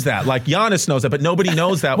nobody knows that. Like Giannis knows that, but nobody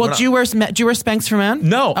knows that. Well, when do you wear Spanx for men?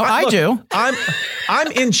 No, Oh, I look, do.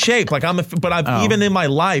 I'm in shape. Like but I've even in my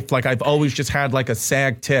life, like I've always just had like a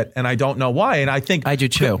sag tit, and I don't know why. And I think I do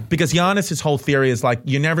too. Because Giannis's whole theory is like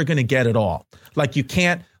you're never going to get it all. Like you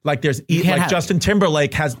can't. Like can't have- Justin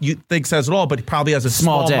Timberlake has it all, but he probably has a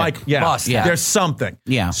small dick. mic. Yeah, Must have. there's something.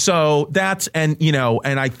 Yeah. So that's and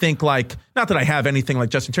I think like not that I have anything like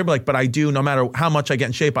Justin Timberlake, but I do. No matter how much I get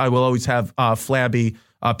in shape, I will always have flabby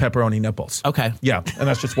pepperoni nipples. Okay. Yeah, and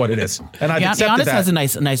that's just what it is. And I've accepted Giannis that.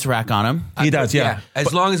 has a nice rack on him. He does. Yeah.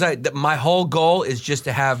 As long as my whole goal is just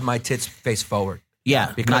to have my tits face forward.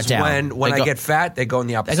 Yeah, Because not down. when They I go- get fat, they go in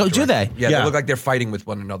the opposite They go- do direction. they? Yeah, Yeah. they look like they're fighting with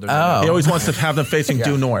one another. Oh. He always wants to have them facing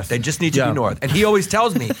due north. They just need to Yeah. be north. And he always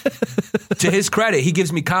tells me, to his credit, he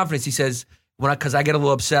gives me confidence. He says, because I get a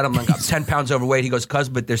little upset, I'm 10 pounds overweight. He goes,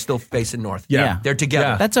 but they're still facing north. Yeah. They're together.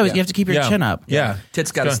 Yeah. That's always you have to keep your Yeah. chin up. Yeah.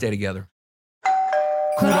 Tits got to Good. stay together.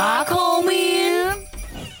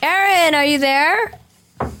 Aaron, are you there?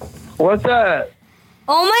 What's up?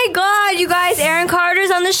 Oh my God, you guys, Aaron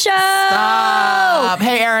Carter's on the show.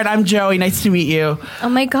 Hey, Aaron, I'm Joey. Nice to meet you. Oh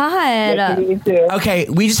my God. Okay,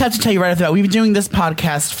 we just have to tell you right off the bat. We've been doing this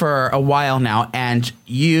podcast for a while now, and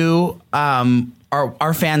you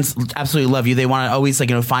our fans absolutely love you. They want to always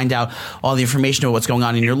find out all the information about what's going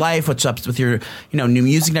on in your life, what's up with your new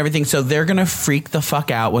music and everything. So they're gonna freak the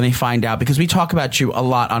fuck out when they find out, because we talk about you a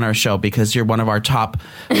lot on our show because you're one of our top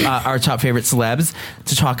favorite celebs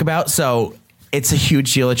to talk about. So it's a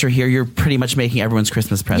huge deal that you're here. You're pretty much making everyone's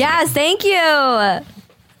Christmas present. Yes, thank you.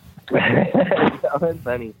 That's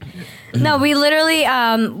funny. No, we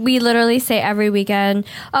literally say every weekend,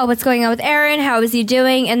 oh, what's going on with Aaron? How is he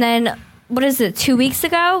doing? And then, what is it, 2 weeks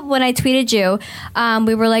ago when I tweeted you,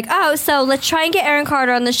 we were like, oh, so let's try and get Aaron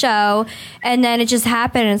Carter on the show. And then it just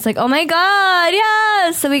happened. And it's like, oh my God,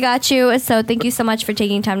 yes. So we got you. So thank you so much for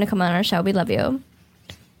taking time to come on our show. We love you.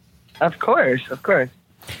 Of course.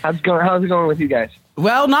 How's it going with you guys?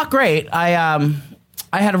 Well, not great.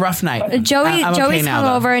 I had a rough night. Joey's okay now,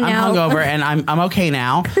 hungover now. I'm hungover and I'm okay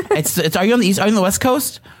now. It's. Are you on the East? Are you on the West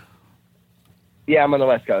Coast? Yeah, I'm on the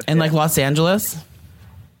West Coast. In like Los Angeles?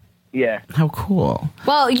 Yeah. How cool.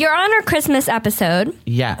 Well, you're on our Christmas episode.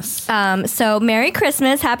 Yes. So Merry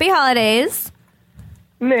Christmas, Happy Holidays.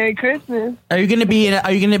 Merry Christmas. Are you gonna be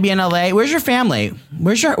in LA? Where's your family?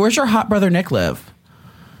 Where's your hot brother Nick live?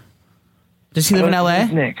 Does he live in LA?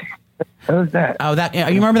 Nick. Who's that? Oh, that. You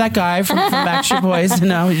remember that guy from Backstreet Boys?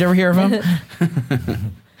 No, did you ever hear of him?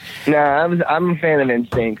 No, I'm a fan of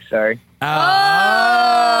NSYNC. Sorry.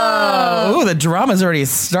 Oh, the drama's already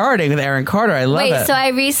starting with Aaron Carter. I love it. Wait, so I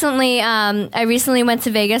recently went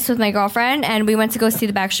to Vegas with my girlfriend, and we went to go see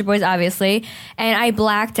the Backstreet Boys, obviously, and I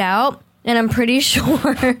blacked out. And I'm pretty sure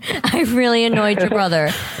I really annoyed your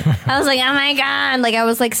brother. I was like, oh my God. Like, I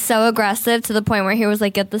was like so aggressive to the point where he was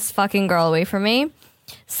like, get this fucking girl away from me.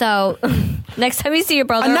 So next time you see your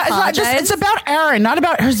brother, it's about Aaron, not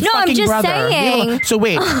about his fucking brother. Saying. So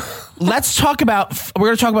wait, let's talk about. We're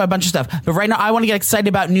going to talk about a bunch of stuff, but right now I want to get excited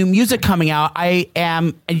about new music coming out.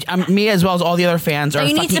 I'm me as well as all the other fans are.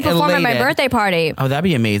 You need to perform at my birthday party. Oh, that'd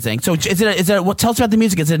be amazing. So is it? What? Tell us about the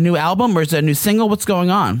music. Is it a new album or is it a new single? What's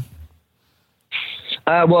going on?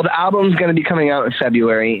 Well, the album's going to be coming out in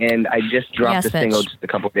February, and I just dropped a single just a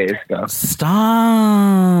couple days ago.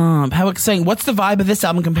 Stop! How exciting! What's the vibe of this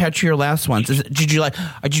album compared to your last ones? Did you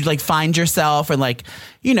find yourself and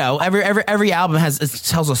every album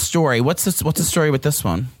tells a story? What's the story with this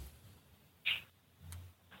one?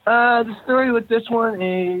 The story with this one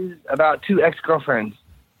is about two ex-girlfriends.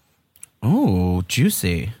 Oh,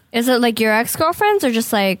 juicy! Is it like your ex-girlfriends or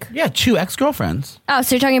just like two ex-girlfriends? Oh,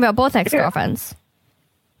 so you're talking about both ex-girlfriends?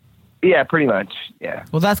 Yeah, pretty much. Yeah.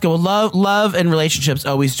 Well, that's good. Well, love and relationships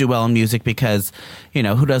always do well in music because,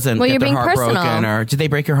 who doesn't get their heart broken? Or did they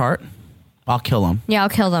break your heart? I'll kill them. Yeah, I'll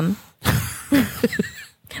kill them.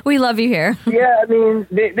 We love you here. Yeah, I mean,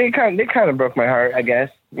 they kind of broke my heart, I guess.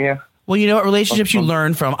 Yeah. Well, you know what relationships you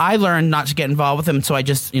learn from. I learned not to get involved with them, so I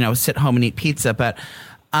just sit home and eat pizza. But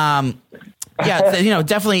yeah,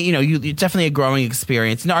 definitely, you definitely a growing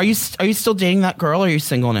experience. Now, are you still dating that girl, or are you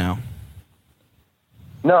single now?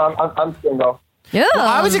 No, I'm single. Yeah. Well,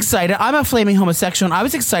 I was excited. I'm a flaming homosexual, and I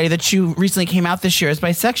was excited that you recently came out this year as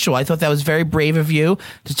bisexual. I thought that was very brave of you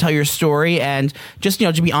to tell your story and just,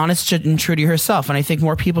 to be honest and true to yourself. And I think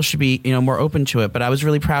more people should be, more open to it. But I was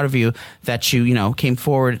really proud of you that you, came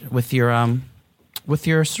forward with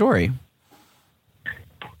your story.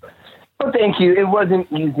 Well, thank you. It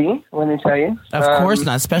wasn't easy, let me tell you. Of course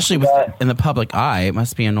not, especially in the public eye. It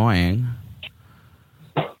must be annoying.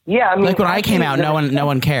 Yeah, I mean, like when I came out, no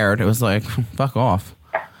one cared. It was like, fuck off.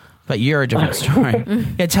 But you're a different story.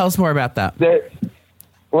 Yeah, tell us more about that.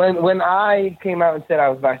 When I came out and said I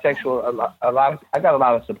was bisexual, I got a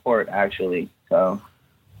lot of support actually. So,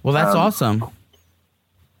 well, that's awesome.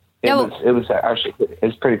 It was actually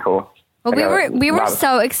pretty cool. Well, we were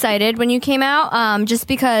so excited when you came out, just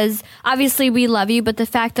because obviously we love you, but the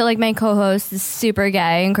fact that my co-host is super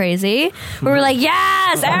gay and crazy, we were like,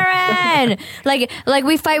 yes, Aaron. like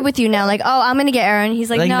we fight with you now. Like, oh, I'm gonna get Aaron.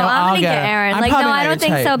 He's like, no, I'm gonna get Aaron. I'm like, no, I don't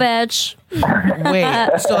think so, bitch.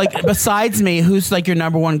 Wait, so besides me, who's your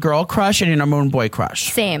number one girl crush and your number one boy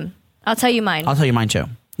crush? Same. I'll tell you mine. I'll tell you mine too.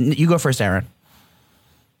 You go first, Aaron.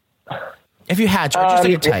 If you had to, just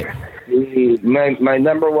like a type. My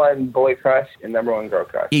number one boy crush and number one girl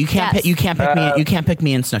crush. You can't pick me. You can't pick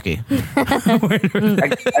me and Snooki.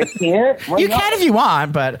 I can't. You can if you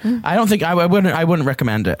want, but I don't think I wouldn't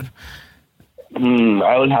recommend it.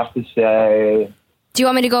 I would have to say. Do you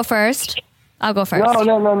want me to go first? I'll go first.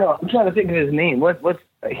 No. I'm trying to think of his name.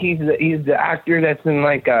 He's the actor that's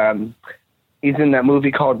in he's in that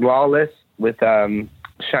movie called Lawless with Shia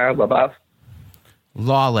LaBeouf.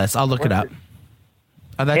 Lawless. I'll look it up.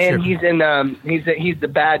 Oh, that's he's in he's the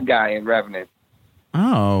bad guy in Revenant.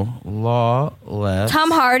 Oh, Lawless.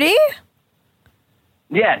 Tom Hardy?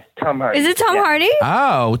 Yes, Tom Hardy. Is it Tom Hardy?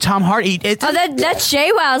 Oh, Tom Hardy. That's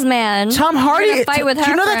JWoww's man. Tom Hardy. You're gonna fight with her.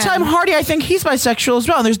 Do you know that Tom Hardy? I think he's bisexual as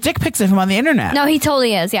well. And there's dick pics of him on the internet. No, he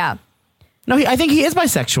totally is. Yeah. No, I think he is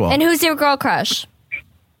bisexual. And who's your girl crush?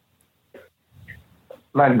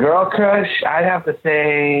 My girl crush, I'd have to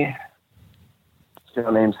say,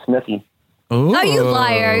 her name's Smithy. Ooh. Oh, you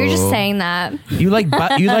liar! You're just saying that. You like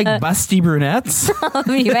busty brunettes?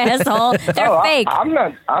 You asshole! They're fake. I'm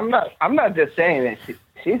not just saying it.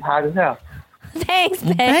 She's hot as hell. Thanks,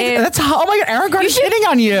 babe. Oh my God, Aaron Carter's hitting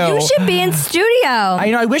on you. You should be in studio.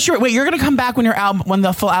 I wish you were. Wait, you're gonna come back when when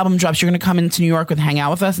the full album drops. You're gonna come into New York and hang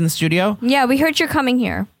out with us in the studio. Yeah, we heard you're coming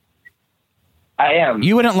here. I am.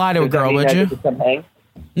 You wouldn't lie to a girl, would you? Come hang?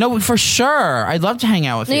 No, for sure. I'd love to hang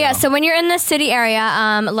out with you. Yeah, so when you're in the city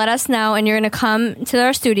area, let us know, and you're going to come to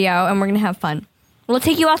our studio, and we're going to have fun. We'll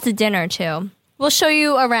take you out to dinner, too. We'll show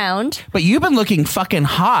you around. But you've been looking fucking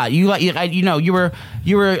hot. You were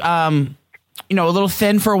a little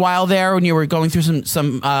thin for a while there when you were going through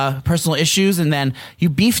some personal issues, and then you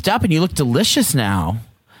beefed up and you look delicious now.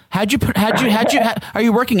 Are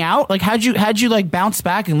you working out? Like, how'd you like bounce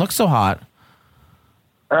back and look so hot?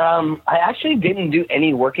 I actually didn't do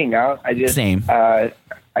any working out. I just I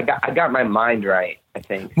got my mind right, I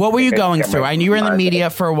think. What were you going through? I knew you were in the media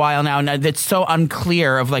for a while now, and it's so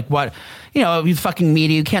unclear of like what, you fucking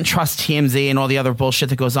media. You can't trust TMZ and all the other bullshit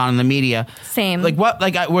that goes on in the media. Same. Like what?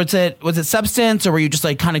 Like was it substance, or were you just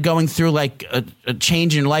like kind of going through like a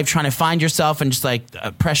change in life, trying to find yourself, and just like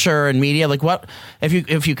pressure and media? Like what? If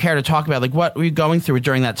you care to talk about, like what were you going through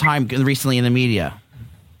during that time recently in the media?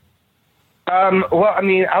 Well, I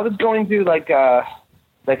mean, I was going through like an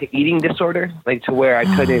eating disorder, like to where I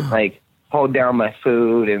couldn't like hold down my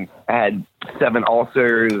food, and I had 7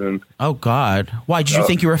 ulcers. And oh God, why did you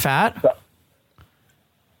think you were fat?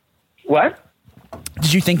 What?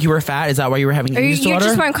 Did you think you were fat? Is that why you were having an eating disorder? You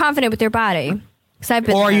just weren't confident with your body.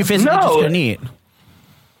 Or are you physically just couldn't eat?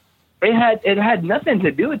 It had nothing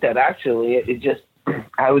to do with that. Actually, it just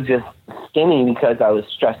I was just skinny because I was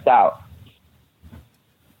stressed out.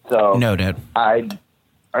 So noted. I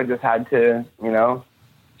just had to,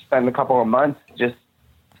 spend a couple of months just,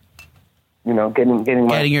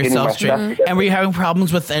 getting yourself straight. Mm-hmm. And were you having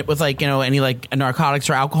problems with like any like narcotics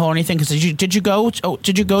or alcohol or anything? Because did you go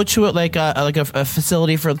to it like a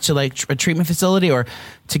facility to like a treatment facility or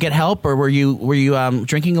to get help, or were you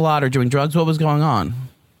drinking a lot or doing drugs? What was going on?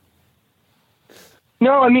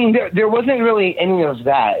 No, I mean there wasn't really any of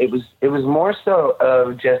that. It was more so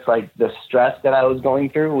of just like the stress that I was going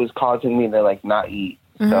through was causing me to like not eat.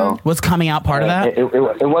 Mm-hmm. So was coming out part of that? It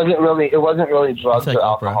wasn't really drugs or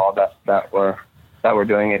alcohol that were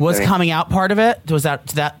doing it. Was coming out part of it? Did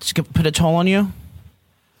that put a toll on you?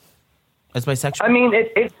 As bisexual? I mean,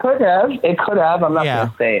 it could have. It could have. I'm not going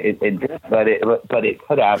to say it did, but it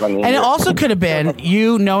could have. I mean, and it also could have been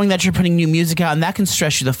you knowing that you're putting new music out, and that can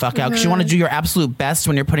stress you the fuck out because you want to do your absolute best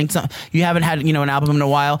when you're putting you haven't had an album in a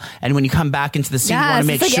while, and when you come back into the scene, you want to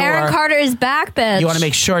make sure Aaron Carter is back, bitch. You want to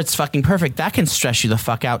make sure it's fucking perfect. That can stress you the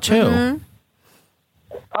fuck out too. Mm-hmm.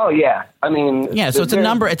 Oh yeah, I mean, so it's a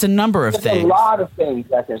number. It's a number of things. A lot of things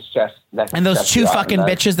that can stress. And those 2 fucking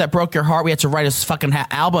bitches that broke your heart, we had to write a fucking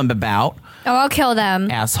album about. Oh, I'll kill them,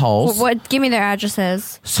 assholes. What? Give me their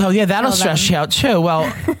addresses. So yeah, that'll stress you out too.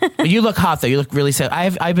 Well, you look hot though. You look really sad.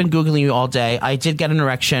 I've been googling you all day. I did get an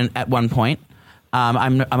erection at one point.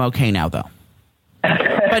 I'm okay now though.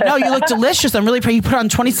 But no, you look delicious. I'm really proud. You put on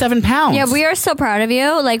 27 pounds. Yeah, we are so proud of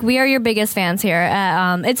you. Like, we are your biggest fans here.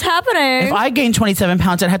 It's happening. If I gained 27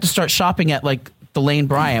 pounds, I'd have to start shopping at, like, the Lane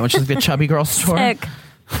Bryant, which is the chubby girl store. Sick.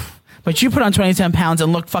 But you put on 27 pounds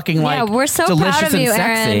and look fucking, like, we're so delicious proud of you, and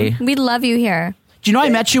sexy. Aaron. We love you here. Do you know I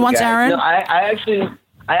met you once, Aaron? No, I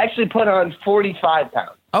actually put on 45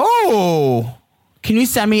 pounds. Oh. Can you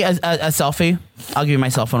send me a selfie? I'll give you my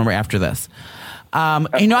cell phone number after this.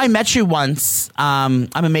 I met you once. I'm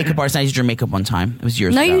a makeup artist. I used your makeup one time. It was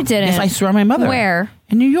years ago. No, you didn't. Yes, I swear on my mother. Where?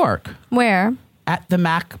 In New York. Where? At the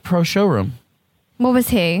Mac Pro showroom. What was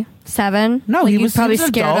he? 7? No, like he was probably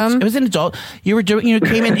scared adult. him. It was an adult. You were doing. You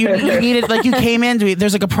came in. You needed like you came in.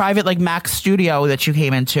 There's like a private like Mac studio that you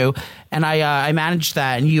came into, and I managed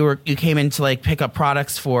that. And you came in to like pick up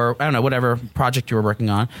products for I don't know whatever project you were working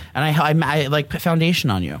on, and I like put foundation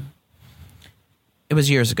on you. It was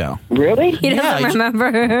years ago. Really? He doesn't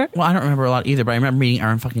remember. Well, I don't remember a lot either, but I remember meeting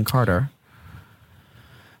Aaron fucking Carter.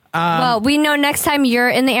 Well, we know next time you're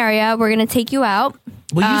in the area, we're going to take you out.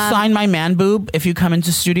 Will you sign my man boob if you come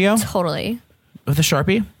into studio? Totally. With a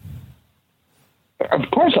Sharpie? Of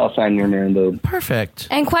course I'll sign your man boob. Perfect.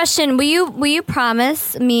 And question, will you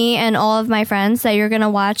promise me and all of my friends that you're going to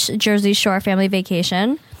watch Jersey Shore Family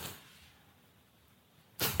Vacation?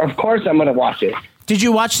 Of course, I'm gonna watch it. Did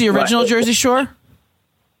you watch the original What? Jersey Shore?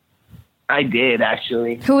 I did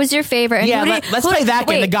actually. Who was your favorite? And Yeah, who did- let's who- play that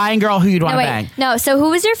game. wait. The guy and girl who you'd want No, to wait. bang. No, so who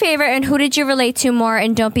was your favorite and who did you relate to more?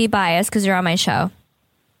 And don't be biased because you're on my show.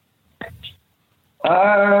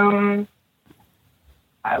 I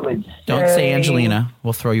would Don't say Angelina.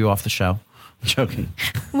 We'll throw you off the show. I'm joking.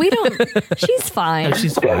 We don't. She's fine. No,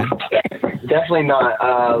 she's fine. Definitely not.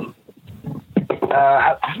 I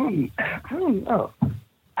don't know.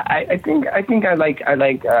 I think I like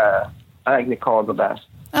Nicole the best.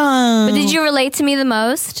 But did you relate to me the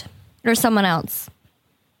most or someone else?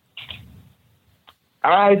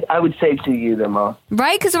 I would say to you the most.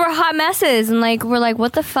 Right? Because we're hot messes and we're like,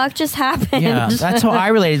 what the fuck just happened? Yeah, that's how I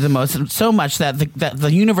related the most. So much that the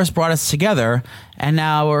universe brought us together, and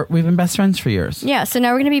now we've been best friends for years. Yeah, so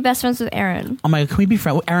now we're going to be best friends with Aaron. Oh my God, can we be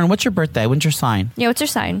friends? Aaron, what's your birthday? When's your sign? Yeah, what's your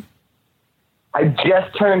sign? I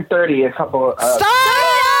just turned 30 a couple. Stop!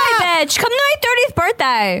 Bitch, come to my 30th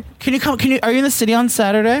birthday. Can you come? Are you in the city on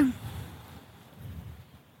Saturday?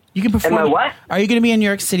 You can perform. Am I what? Are you going to be in New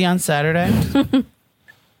York City on Saturday?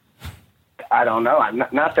 I don't know.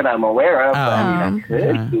 Not that I'm aware of. But I mean, I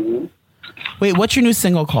could yeah. be. Wait, what's your new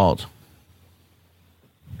single called?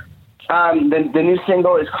 The new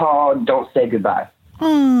single is called "Don't Say Goodbye."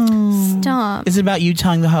 Stop. Is it about you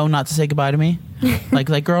telling the hoe not to say goodbye to me?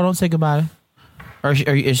 like, girl, don't say goodbye. Or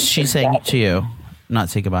is she saying to you, not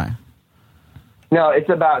say goodbye? No, it's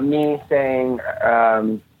about me saying,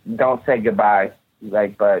 "Don't say goodbye."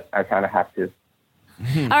 But I kind of have to.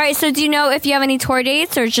 All right, so do you know if you have any tour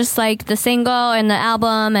dates or just the single and the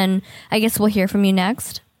album? And I guess we'll hear from you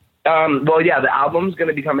next. Well, yeah, the album's going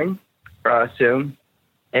to be coming soon,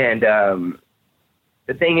 and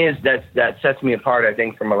the thing is that sets me apart, I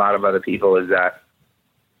think, from a lot of other people is that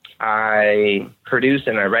I produce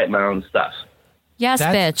and I write my own stuff. Yes,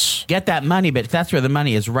 bitch. Get that money, bitch. That's where the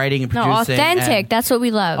money is, writing and No, producing. authentic. That's what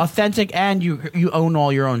we love. Authentic, and you own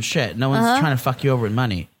all your own shit. No one's trying to fuck you over with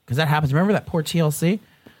money. Because that happens. Remember that poor TLC?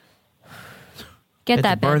 Get Had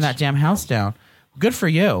that to burn bitch. that damn house down. Good for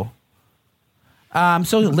you.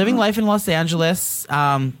 So living life in Los Angeles,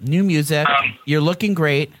 new music. You're looking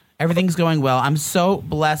great. Everything's going well. I'm so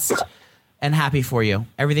blessed and happy for you.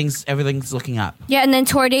 Everything's looking up. Yeah, and then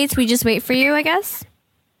tour dates, we just wait for you, I guess?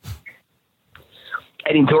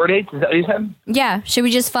 Any tour dates? Is that what you said? Yeah. Should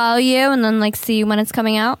we just follow you and then see when it's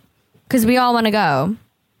coming out? Because we all want to go.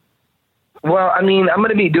 Well, I mean, I'm going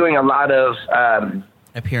to be doing a lot of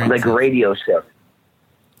appearances, radio shows.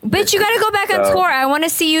 Bitch, you got to go back on tour. I want to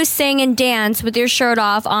see you sing and dance with your shirt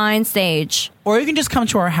off on stage. Or you can just come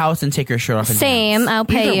to our house and take your shirt off and Same. dance. I'll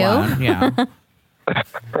pay Either you. one,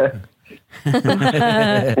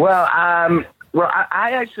 yeah. Well,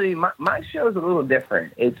 I actually, my show's a little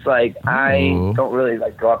different. It's I don't really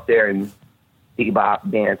go up there and bebop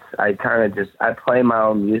dance. I kind of I play my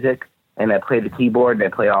own music and I play the keyboard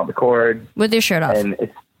and I play all the chords. With your shirt off. And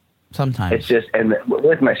sometimes. It's just, and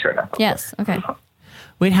with my shirt off. Yes. Okay.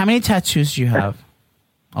 Wait, how many tattoos do you have?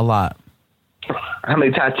 A lot. How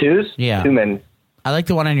many tattoos? Yeah. Too many. I like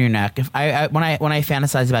the one on your neck. If when I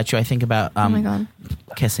fantasize about you, I think about Oh my God.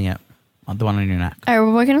 kissing it. The one on your neck. All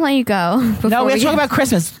right, we're going to let you go. No, we have to talk about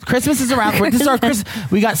Christmas. Christmas is around. This is our Christmas.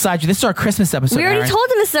 We got sidetracked. This is our Christmas episode. We already Aaron. told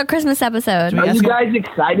them this is our Christmas episode. Are you guys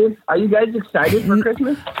excited? Are you guys excited for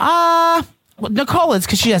Christmas? Well, Nicole is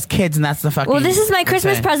because she has kids and that's the fucking. Well, this is my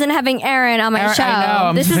Christmas thing. present having Aaron on my Aaron, show.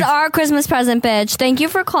 I know. This is our Christmas present, bitch. Thank you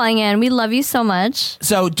for calling in. We love you so much.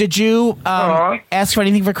 So, did you ask for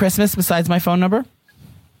anything for Christmas besides my phone number?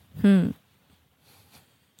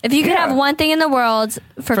 If you could have one thing in the world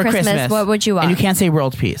for Christmas, what would you want? And you can't say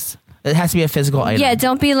world peace. It has to be a physical item. Yeah,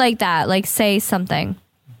 don't be like that. Say something.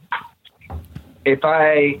 If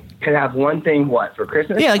I could have one thing, what, for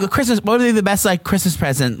Christmas? Yeah, a Christmas. What would be the best Christmas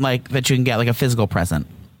present that you can get, a physical present?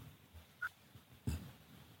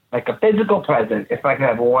 Like a physical present. If I could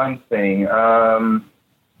have one thing, I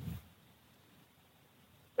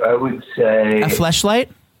would say A fleshlight.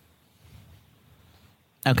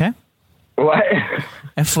 Okay. What?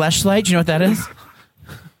 A fleshlight. Do you know what that is?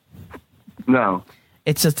 No.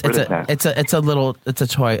 It's a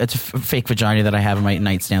toy. It's a fake vagina that I have in my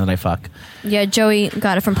nightstand that I fuck. Yeah, Joey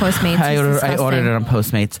got it from Postmates. I ordered it on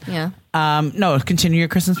Postmates. Yeah. No, continue your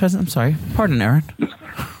Christmas present. I'm sorry. Pardon, Aaron.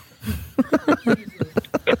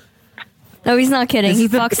 No, he's not kidding. He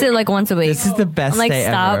fucks it once a week. This is the best day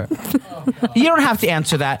stop. ever. You don't have to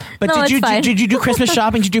answer that. But No, it's fine. did you do Christmas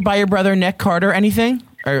shopping? Did you buy your brother Nick Carter anything?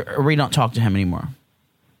 Or we don't talk to him anymore?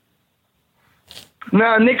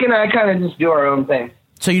 No, Nick and I kind of just do our own thing.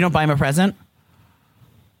 So you don't buy him a present?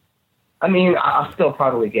 I mean, I'll still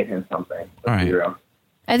probably get him something. All right.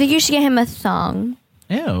 I think you should get him a thong.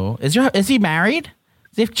 Ew. Is he married?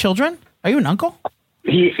 Does he have children? Are you an uncle?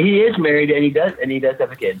 He is married and he does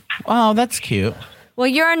have a kid. Oh, that's cute. Well,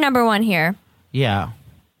 you're our number one here. Yeah.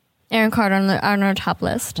 Aaron Carter on our top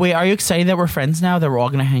list. Wait, are you excited that we're friends now? That we're all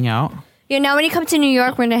gonna hang out? Yeah. Now, when you come to New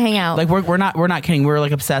York, we're gonna hang out. Like we're not kidding. We're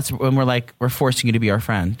like obsessed, and we're forcing you to be our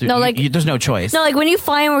friend. No, like there's no choice. No, like when you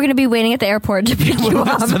fly in, we're gonna be waiting at the airport to pick you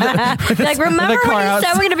up. Like, remember when you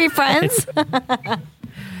said we're gonna be friends?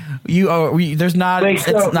 There's not. It's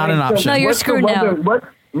not an option. No, you're screwed now.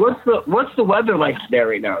 What's the weather like there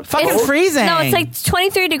right now? Fucking freezing. No, it's like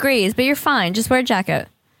 23 degrees, but you're fine. Just wear a jacket.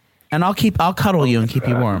 And I'll cuddle you and keep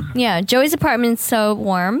you warm. Yeah, Joey's apartment's so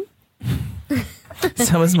warm.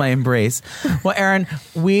 So is my embrace. Well, Aaron,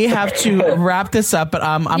 we have to wrap this up, but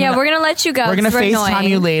we're gonna let you go. We're gonna FaceTime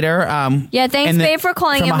you later. Yeah, thanks, babe, for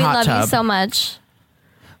calling in. We love you so much.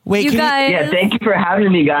 Wait, you guys. Yeah, thank you for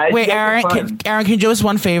having me, guys. Wait, Aaron, can you do us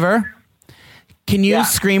one favor? Can you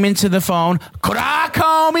scream into the phone? Could I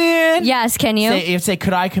come in? Yes, can you? You say,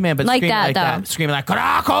 could I come in? But like scream that, like though. that. Scream like, could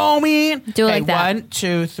I come in? Do it like that. 1,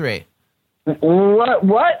 2, 3.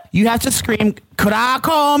 What? You have to scream, could I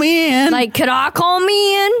come in? Like, could I come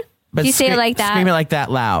in? But you say it like that. Scream it like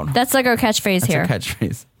that loud. That's like our catchphrase here. That's our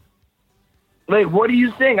catchphrase. Wait, what are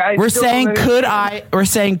you saying? We're saying could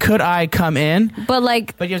I come in? But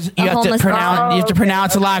like, but you have to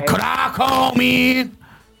pronounce it like, could I come in?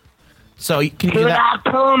 So can you do that? Could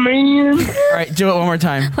I come in? All right, do it one more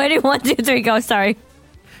time. Ready? 1, 2, 3, go. Sorry.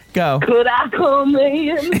 Go. Could I come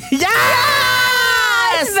in?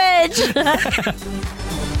 Yes, bitch.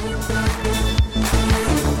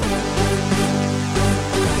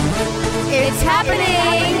 It's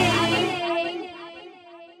happening.